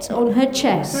shit on her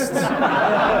chest.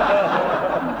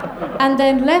 And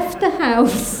then left the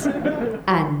house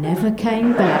and never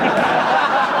came back.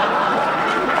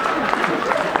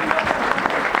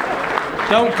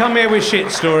 Don't come here with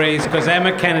shit stories, because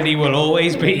Emma Kennedy will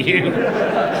always beat you.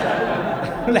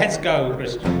 Let's go,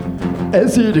 Christian.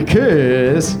 As it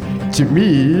occurs to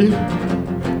me,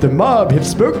 the mob have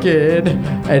spoken,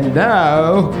 and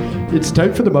now it's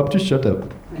time for the mob to shut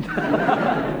up.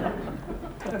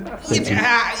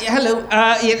 Hello,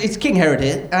 it's King Herod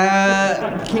here.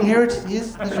 King Herod,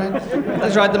 yes, that's right.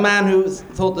 That's right, the man who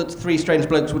thought that 3 strange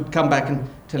blokes would come back and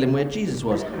tell him where Jesus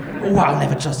was. Oh, I'll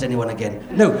never trust anyone again.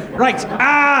 No, right,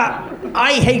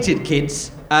 I hated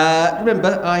kids.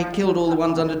 Remember, I killed all the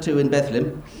ones under 2 in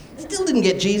Bethlehem. Still didn't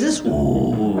get Jesus.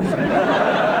 Ooh.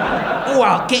 Oh,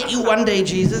 I'll get you one day,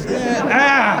 Jesus.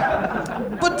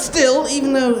 But still,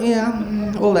 even though,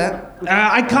 all that,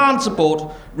 I can't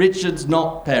support Richard's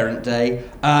Not Parent Day,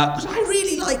 because I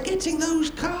really like getting those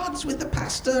cards with the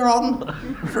pastor on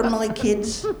from my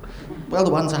kids. Well, the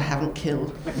ones I haven't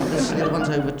killed. Obviously, the ones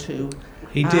over 2.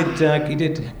 King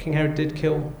Herod did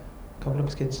kill a couple of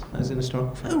his kids, as in a story.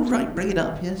 Oh, right, bring it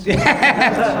up, yes.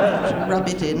 Rub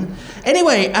it in.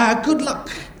 Anyway, good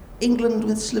luck, England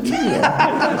with Slovenia.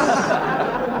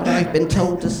 What I've been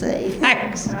told to say.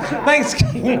 Thanks,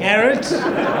 King Herod.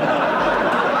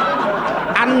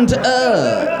 And,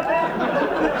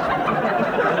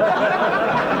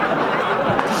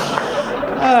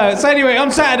 so anyway,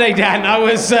 on Saturday, Dan, I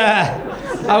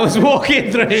was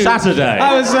walking through... Saturday?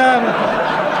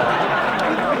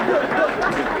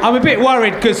 I'm a bit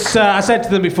worried because I said to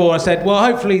them before, I said, well,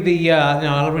 hopefully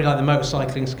I really like the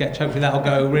motorcycling sketch, hopefully that'll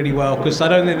go really well, because I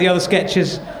don't think the other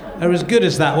sketches are as good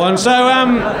as that one. So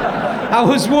I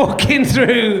was walking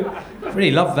through... I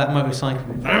really love that motorcycle.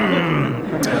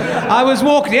 I was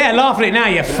walking... Yeah, laugh at it now,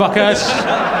 you fuckers.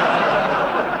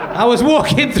 I was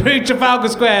walking through Trafalgar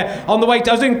Square on the way to...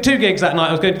 I was doing 2 gigs that night.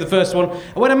 I was going to the first one.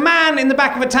 And when a man in the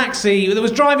back of a taxi that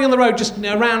was driving on the road just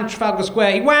around Trafalgar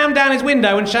Square, he whammed down his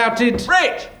window and shouted...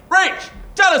 Rich!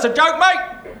 Tell us a joke, mate!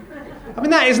 I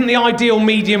mean, that isn't the ideal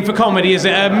medium for comedy, is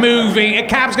it? A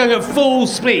cab's going at full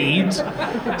speed,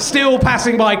 still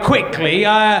passing by quickly.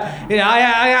 I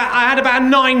had about a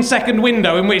 9-second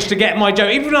window in which to get my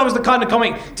joke. Even if I was the kind of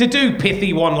comic to do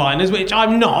pithy one-liners, which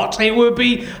I'm not, it would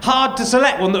be hard to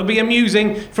select one that would be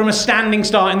amusing from a standing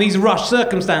start in these rushed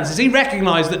circumstances. He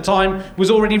recognised that time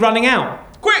was already running out.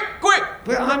 Quick!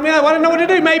 I mean, I don't know what to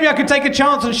do. Maybe I could take a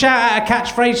chance and shout out a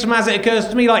catchphrase from As It Occurs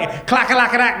to Me, like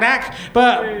clack-a-lack-a-dack-dack.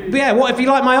 But yeah, what if he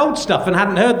liked my old stuff and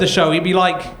hadn't heard the show? He'd be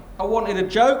like... I wanted a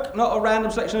joke, not a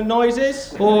random selection of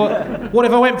noises. Or what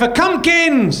if I went for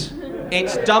Cumpkins?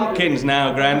 It's Dumpkins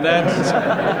now,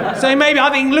 Grandad. So maybe, I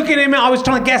think, looking at him, I was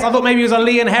trying to guess. I thought maybe he was a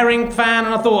Lee and Herring fan,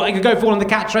 and I thought I could go for one of the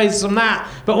catchphrases from that.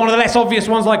 But one of the less obvious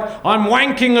ones, like, I'm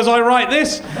wanking as I write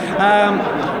this.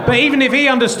 But even if he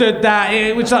understood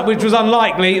that, which was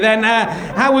unlikely, then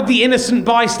how would the innocent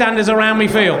bystanders around me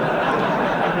feel?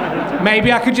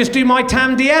 Maybe I could just do my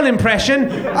Tam DL impression.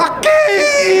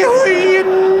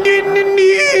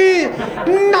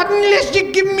 Not unless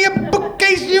you give me a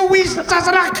bookcase, you wee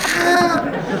sassalak.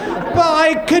 But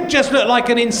I could just look like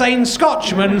an insane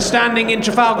Scotchman standing in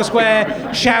Trafalgar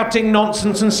Square shouting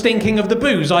nonsense and stinking of the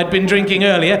booze I'd been drinking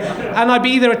earlier, and I'd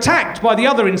be either attacked by the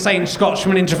other insane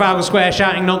Scotchman in Trafalgar Square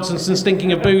shouting nonsense and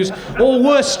stinking of booze, or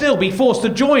worse still, be forced to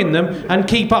join them and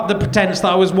keep up the pretense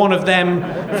that I was one of them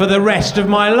for the rest of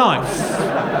my life.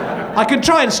 I could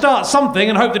try and start something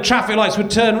and hope the traffic lights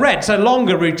would turn red, so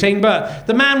longer routine, but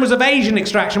the man was of Asian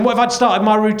extraction. What if I'd started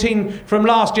my routine from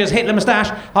last year's Hitler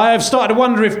moustache? I have started to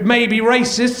wonder if maybe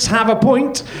racists have a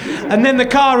point. And then the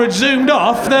car had zoomed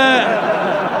off.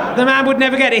 The man would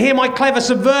never get to hear my clever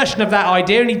subversion of that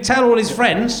idea, and he'd tell all his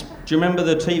friends. Do you remember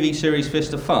the TV series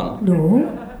Fist of Fun?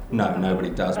 No. No, nobody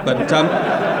does. But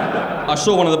I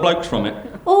saw one of the blokes from it.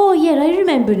 Oh, yeah, I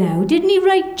remember now. Didn't he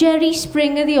write Jerry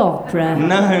Springer the Opera?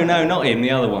 No, not him, the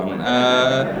other one.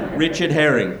 Richard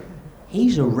Herring.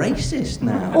 He's a racist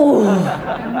now.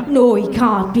 Oh, no, he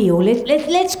can't be. Oh,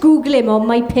 let's Google him on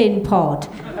my pin pod.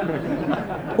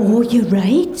 Oh, you're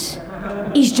right.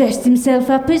 He's dressed himself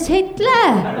up as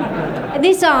Hitler.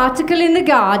 This article in The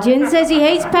Guardian says he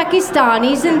hates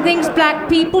Pakistanis and thinks black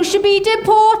people should be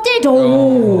deported.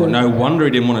 Oh, no wonder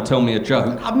he didn't want to tell me a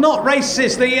joke. I'm not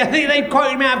racist. They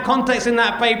quoted me out of context in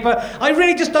that paper. I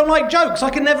really just don't like jokes. I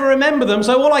can never remember them.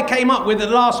 So all I came up with at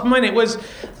the last minute was,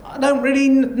 I don't really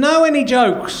know any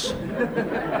jokes.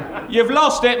 You've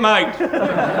lost it, mate.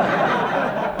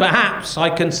 Perhaps I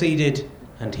conceded,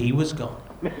 and he was gone.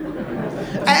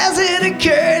 As it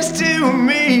occurs to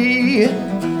me,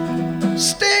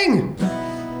 Sting!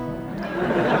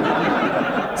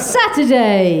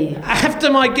 Saturday. After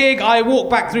my gig, I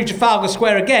walked back through Trafalgar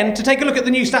Square again to take a look at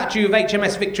the new statue of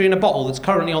HMS Victory in a bottle that's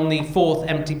currently on the 4th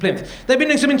empty plinth. They've been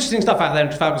doing some interesting stuff out there in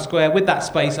Trafalgar Square with that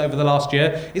space over the last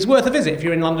year. It's worth a visit if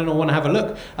you're in London or want to have a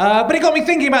look. But it got me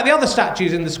thinking about the other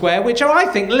statues in the square, which are, I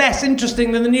think, less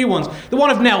interesting than the new ones. The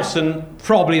one of Nelson,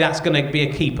 probably that's going to be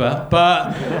a keeper,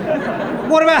 but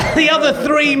what about the other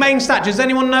 3 main statues? Does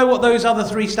anyone know what those other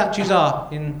 3 statues are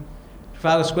in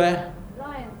Trafalgar Square?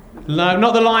 No,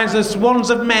 not the lions. There's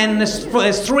ones of men. There's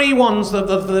 3 ones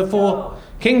of the 4.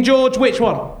 King George, which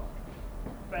one?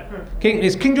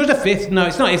 Is King George V? No,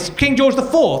 it's not. It's King George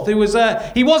IV, who was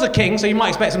he was a king, so you might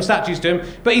expect some statues to him.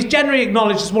 But he's generally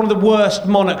acknowledged as one of the worst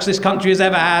monarchs this country has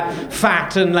ever had.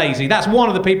 Fat and lazy. That's one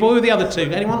of the people. Who are the other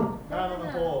 2? Anyone? Man on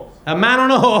a horse. A man on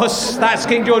a horse. That's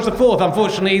King George IV.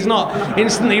 Unfortunately, he's not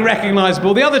instantly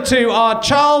recognisable. The other 2 are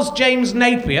Charles James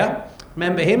Napier.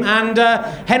 Remember him, and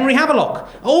Henry Havelock.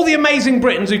 All the amazing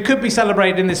Britons who could be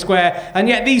celebrated in this square, and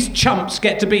yet these chumps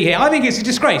get to be here. I think it's a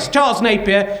disgrace. Charles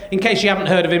Napier, in case you haven't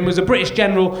heard of him, was a British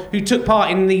general who took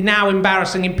part in the now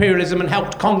embarrassing imperialism and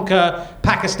helped conquer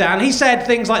Pakistan. He said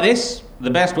things like this. The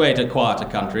best way to quiet a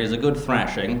country is a good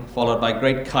thrashing, followed by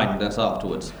great kindness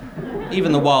afterwards.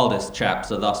 Even the wildest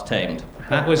chaps are thus tamed.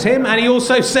 That was him, and he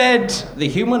also said, the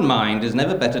human mind is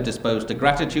never better disposed to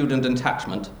gratitude and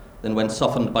attachment than when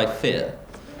softened by fear.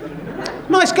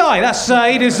 Nice guy. That's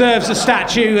he deserves a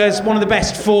statue as one of the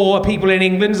best 4 people in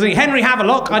England. Henry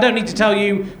Havelock, I don't need to tell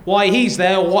you why he's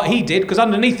there or what he did, because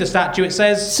underneath the statue it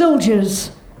says, soldiers,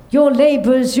 your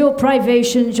labours, your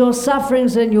privations, your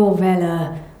sufferings and your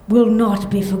valour will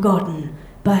not be forgotten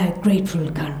by a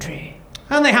grateful country.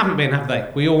 And they haven't been, have they?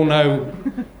 We all know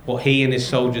what he and his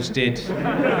soldiers did.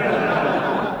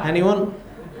 Anyone?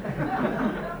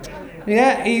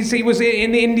 Yeah, he was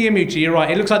in the India Mutiny, you're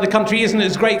right. It looks like the country isn't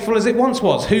as grateful as it once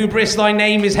was. Hubris, thy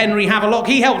name is Henry Havelock.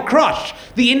 He helped crush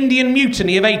the Indian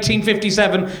Mutiny of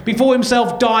 1857 before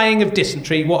himself dying of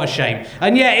dysentery. What a shame.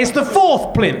 And yeah, it's the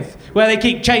 4th plinth where they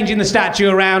keep changing the statue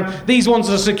around. These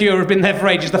ones are secure, have been there for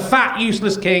ages. The fat,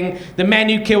 useless king, the men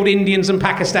who killed Indians and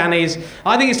Pakistanis.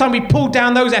 I think it's time we pulled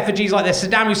down those effigies like this,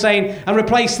 Saddam Hussein, and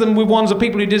replaced them with ones of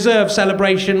people who deserve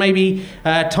celebration. Maybe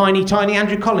tiny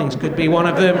Andrew Collins could be one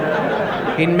of them.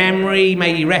 In memory,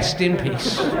 may he rest in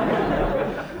peace.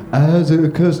 As it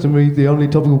occurs to me, the only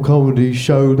topical comedy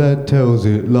show that tells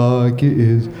it like it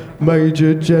is.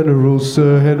 Major General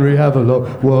Sir Henry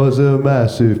Havelock was a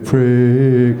massive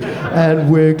prick,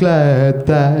 and we're glad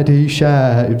that he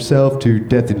shot himself to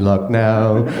death in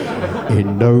Lucknow.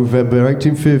 In November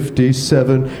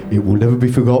 1857, it will never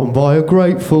be forgotten by a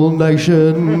grateful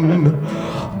nation.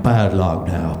 Bad luck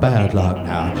now, bad luck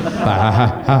now,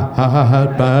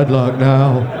 bad luck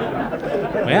now.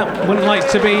 Well, wouldn't like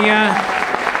to be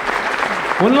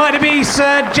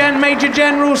Major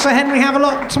General Sir Henry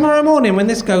Havelock tomorrow morning when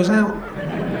this goes out.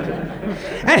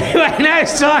 Anyway, now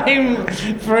it's time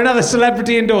for another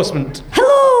celebrity endorsement.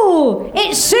 Hello,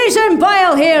 it's Susan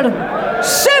Boyle here.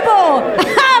 Subo,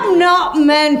 I'm not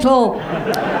mental.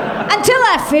 Until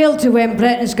I failed to win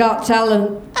Britain's Got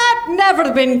Talent, I'd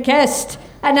never been kissed.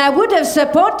 And I would have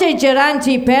supported your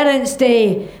anti-parents'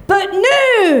 day. But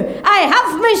now, I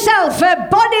have myself a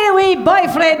bonny wee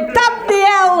boyfriend,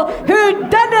 Dabniel, who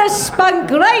done a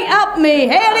spunk right up me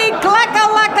hairy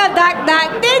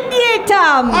clacka-lacka-dack-dack, didn't you,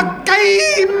 Tom?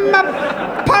 Okay, my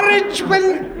porridge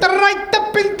went right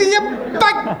up into your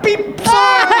back peeps.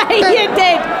 You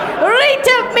did, right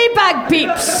up me back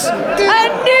peeps.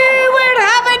 And now we're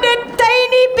having a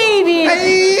tiny baby.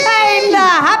 I'm the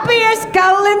happiest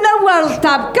girl in the world,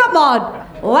 Tom. Come on,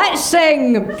 let's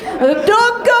sing.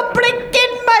 Don't go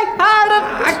breaking my heart.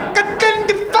 I got in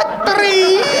the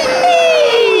factory.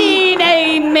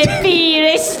 I'm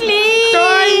fiercely.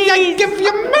 I give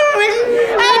you my ring.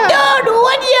 I don't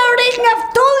want your ring. I've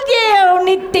told you. You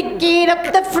need to get up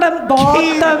the front,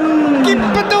 boy.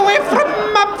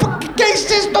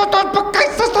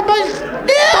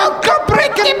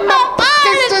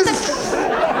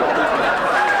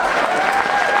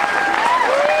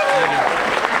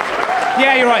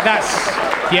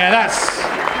 Yeah,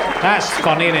 that's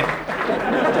funny, isn't it?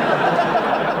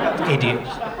 Idiot.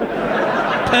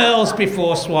 Pearls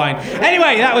before swine.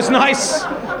 Anyway, that was nice.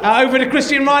 Over to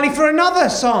Christian Riley for another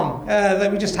song. That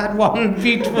we just had one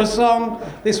beautiful song.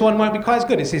 This one won't be quite as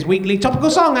good. It's his weekly topical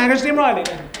song. Christian Riley.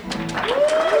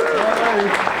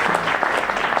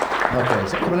 Okay,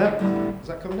 is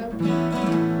that coming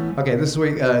out? Okay, this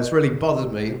week it's really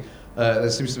bothered me. There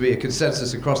seems to be a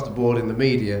consensus across the board in the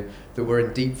media that we're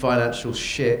in deep financial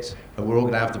shit and we're all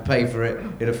going to have to pay for it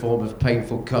in a form of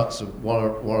painful cuts of one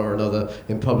or another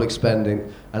in public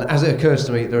spending. And as it occurs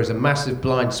to me, there is a massive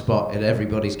blind spot in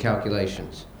everybody's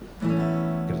calculations.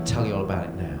 I'm going to tell you all about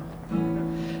it now.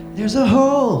 There's a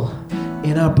hole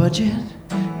in our budget,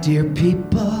 dear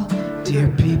people,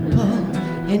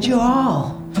 and you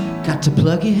all got to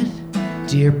plug it,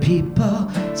 dear people.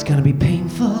 It's gonna be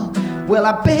painful. Well,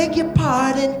 I beg your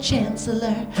pardon,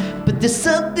 Chancellor, but there's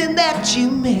something that you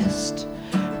missed.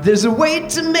 There's a way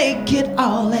to make it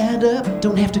all add up.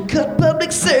 Don't have to cut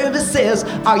public services.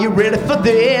 Are you ready for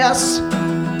this?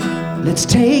 Let's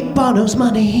take Bono's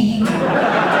money.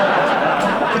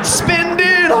 Let's spend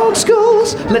it on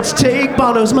schools. Let's take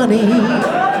Bono's money.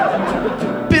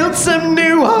 Build some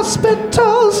new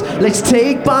hospitals. Let's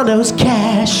take Bono's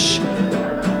cash.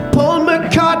 Paul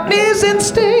McCartney's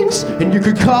instincts, and you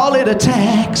could call it a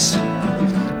tax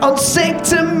on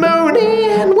sanctimony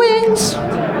and wings.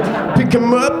 Pick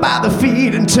 'em up by the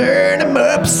feet and turn 'em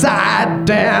upside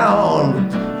down.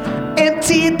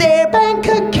 Empty their bank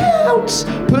accounts,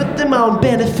 put them on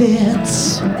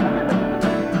benefits.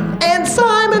 And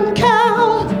Simon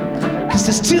Cowell, 'cause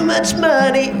there's too much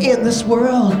money in this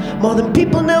world, more than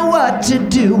people know what to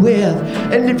do with.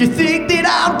 And if you think that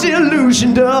I'm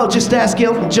delusioned, oh, just ask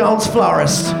Elton John's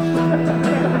florist.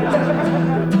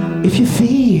 If you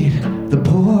feed the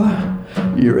poor,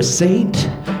 you're a saint,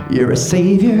 you're a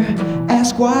savior.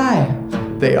 Ask why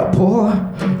they are poor.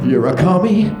 You're a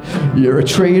commie, you're a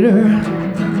traitor.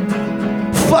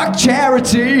 Fuck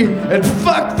charity and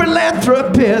fuck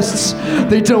philanthropists.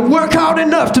 They don't work hard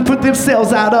enough to put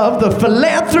themselves out of the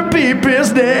philanthropy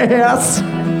business.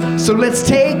 So let's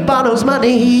take Bono's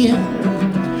money,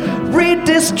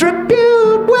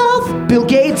 redistribute wealth. Bill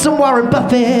Gates and Warren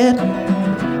Buffett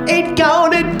ain't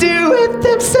gonna do it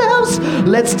themselves.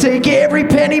 Let's take every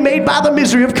penny made by the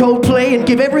misery of Coldplay and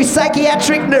give every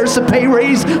psychiatric nurse a pay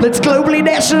raise. Let's globally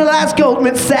nationalize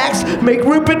Goldman Sachs, make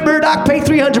Rupert Murdoch pay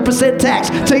 300%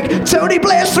 tax, take Tony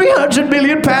Blair's 300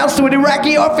 million pounds to an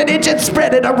Iraqi orphanage and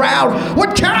spread it around.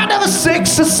 What kind of a sick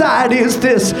society is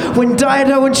this when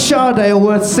Dido and Sade are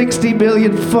worth 60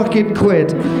 million fucking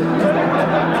quid?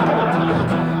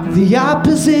 The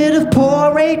opposite of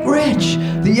poor ain't rich.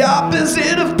 The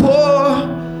opposite of poor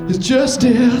is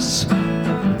justice.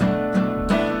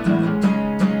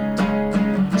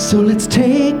 So let's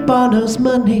take Bono's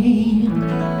money.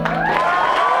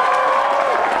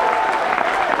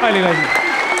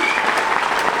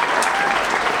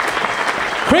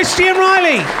 Christian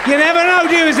Riley. You never know,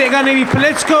 do you? Is it going to be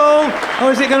political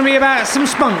or is it going to be about some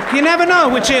spunk? You never know.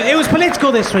 Which it was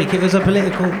political this week. It was a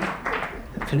political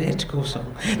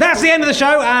song. That's the end of the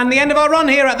show and the end of our run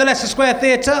here at the Leicester Square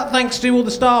Theatre. Thanks to all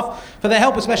the staff for their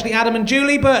help, especially Adam and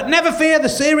Julie. But never fear, the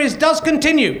series does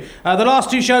continue. The last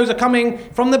two shows are coming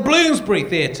from the Bloomsbury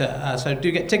Theatre, so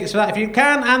do get tickets for that if you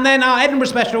can. And then our Edinburgh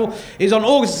special is on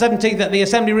August 17th at the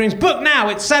Assembly Rooms. Book now,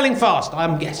 it's selling fast,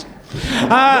 I'm guessing. Go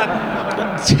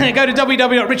to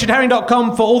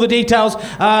www.richardherring.com for all the details.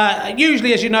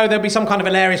 Usually, as you know, there'll be some kind of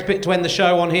hilarious bit to end the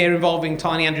show on here involving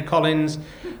Tiny Andrew Collins.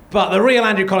 But the real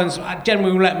Andrew Collins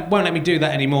generally won't let me do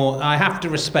that anymore. I have to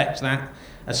respect that.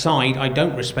 Aside, I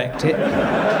don't respect it.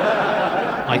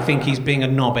 I think he's being a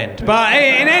knobhead. But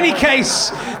in any case,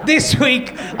 this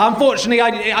week, unfortunately,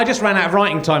 I just ran out of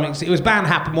writing time. It was bound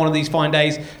to happen one of these fine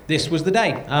days. This was the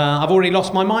day. I've already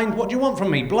lost my mind. What do you want from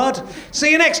me? Blood?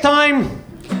 See you next time.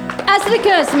 As It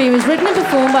Occurs to Me was written and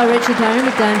performed by Richard Herring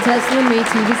with Dan Tetzel and me,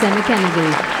 TV's Emma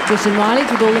Kennedy. Christian Riley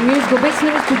did all the musical bits and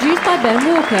it was produced by Ben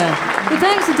Walker. With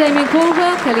thanks to Damien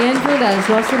Caldwell, Kelly Enfield, Alice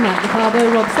Russell, Matt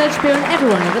DiParbo, Rob Sedgbeer and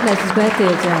everyone at the Leicester Square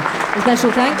Theatre. A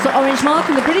special thanks to Orange Mark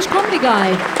and the British Comedy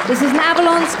Guide. This is an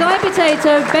Avalon Sky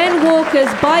Potato, Ben Walker's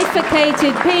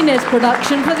bifurcated penis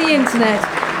production for the internet.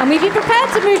 And we'd be prepared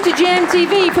to move to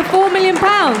GMTV for £4 million.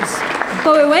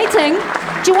 But we're waiting.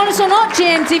 Do you want us or not,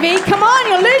 GMTV? Come on,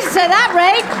 you'll lose us at that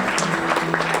rate.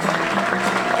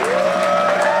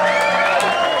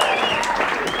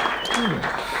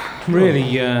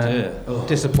 Really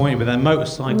disappointed with that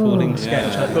motorcycling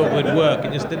sketch. I thought it would work.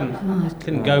 It just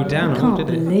didn't go down. I can't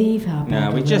believe how bad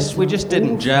No, we just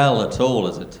didn't gel at all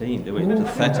as a team, did we?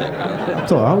 Pathetic. I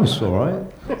thought I was all right.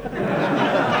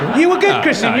 You were good,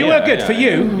 Christian. no, you yeah, were good yeah. for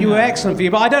you. You were excellent for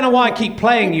you. But I don't know why I keep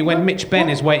playing you when Mitch Benn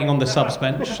is waiting on the subs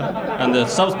bench. So. And the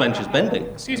subs bench is bending.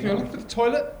 Excuse me, I'm looking for the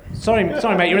toilet. Sorry,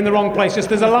 mate. You're in the wrong place. Just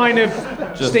there's a line of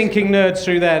stinking nerds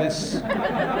through there.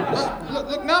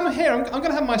 Look, now I'm here. I'm going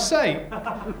to have my say.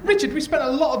 Richard, we spent a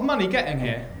lot of money getting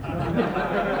here.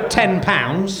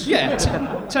 £10. Yeah,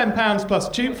 £10 plus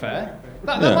tube fare.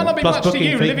 That Yeah, might not be plus much to booking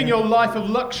you, fee. living your life of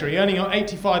luxury, earning your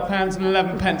 £85 and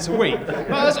 11 pence a week.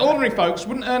 But us ordinary folks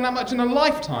wouldn't earn that much in a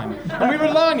lifetime. And we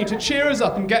rely on you to cheer us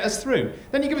up and get us through.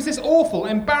 Then you give us this awful,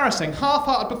 embarrassing,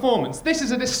 half-hearted performance. This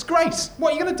is a disgrace.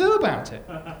 What are you going to do about it?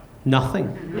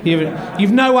 Nothing.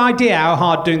 You've no idea how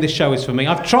hard doing this show is for me.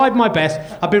 I've tried my best.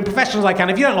 I've been professional as I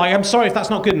can. If you don't like it, I'm sorry if that's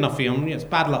not good enough for you. It's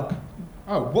bad luck.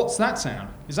 Oh, what's that sound?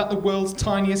 Is that the world's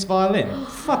tiniest violin?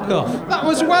 Fuck off. That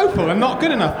was woeful and not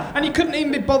good enough. And you couldn't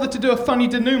even be bothered to do a funny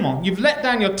denouement. You've let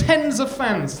down your tens of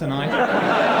fans tonight.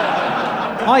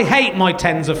 I hate my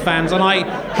tens of fans, and I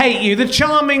hate you. The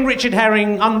charming Richard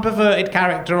Herring, unperverted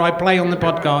character I play on the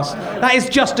podcast. That is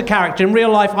just a character. In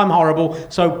real life, I'm horrible,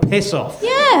 so piss off.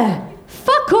 Yeah.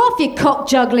 Fuck off, you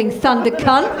cock-juggling thunder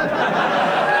cunt.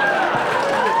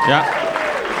 Yeah.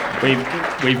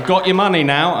 We've got your money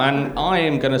now, and I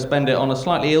am going to spend it on a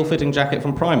slightly ill-fitting jacket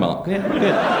from Primark. Yeah,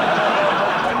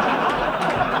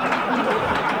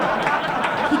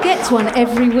 good. He gets one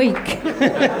every week.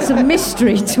 It's a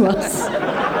mystery to us.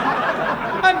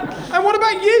 And what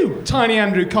about you, Tiny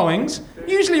Andrew Collins?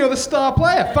 Usually you're the star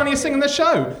player, funniest thing in the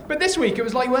show. But this week it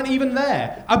was like you weren't even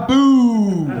there. A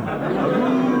boo!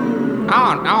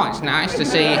 Oh, it's nice to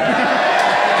see...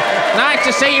 Nice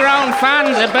to see your own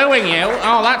fans are booing you.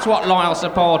 Oh, that's what loyal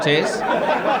support is.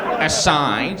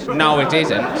 Aside. No, it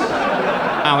isn't.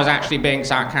 I was actually being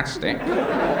sarcastic.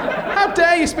 How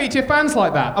dare you speak to your fans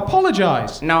like that?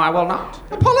 Apologise. No, I will not.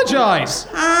 Apologise.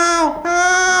 Oh,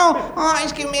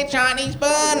 he's giving me a Chinese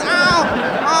burn.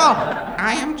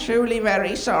 I am truly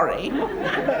very sorry.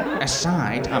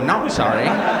 Aside, I'm not sorry.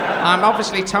 I'm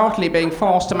obviously totally being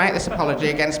forced to make this apology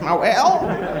against my will.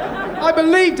 I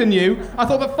believed in you. I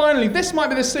thought that finally this might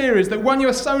be the series that won you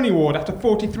a Sony Award after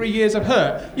 43 years of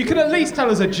hurt. You could at least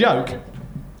tell us a joke.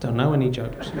 Don't know any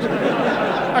jokes.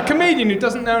 A comedian who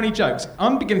doesn't know any jokes.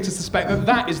 I'm beginning to suspect that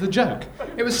that is the joke.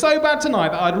 It was so bad tonight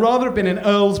that I'd rather have been in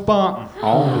Earl's Barton.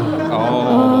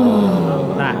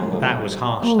 That was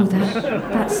harsh. Oh,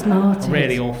 that's smart.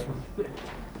 Really awful.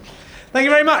 Thank you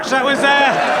very much. That was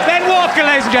Ben Walker,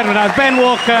 ladies and gentlemen. That was Ben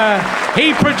Walker.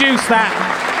 He produced that.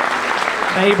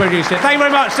 He produced it. Thank you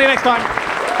very much. See you next time.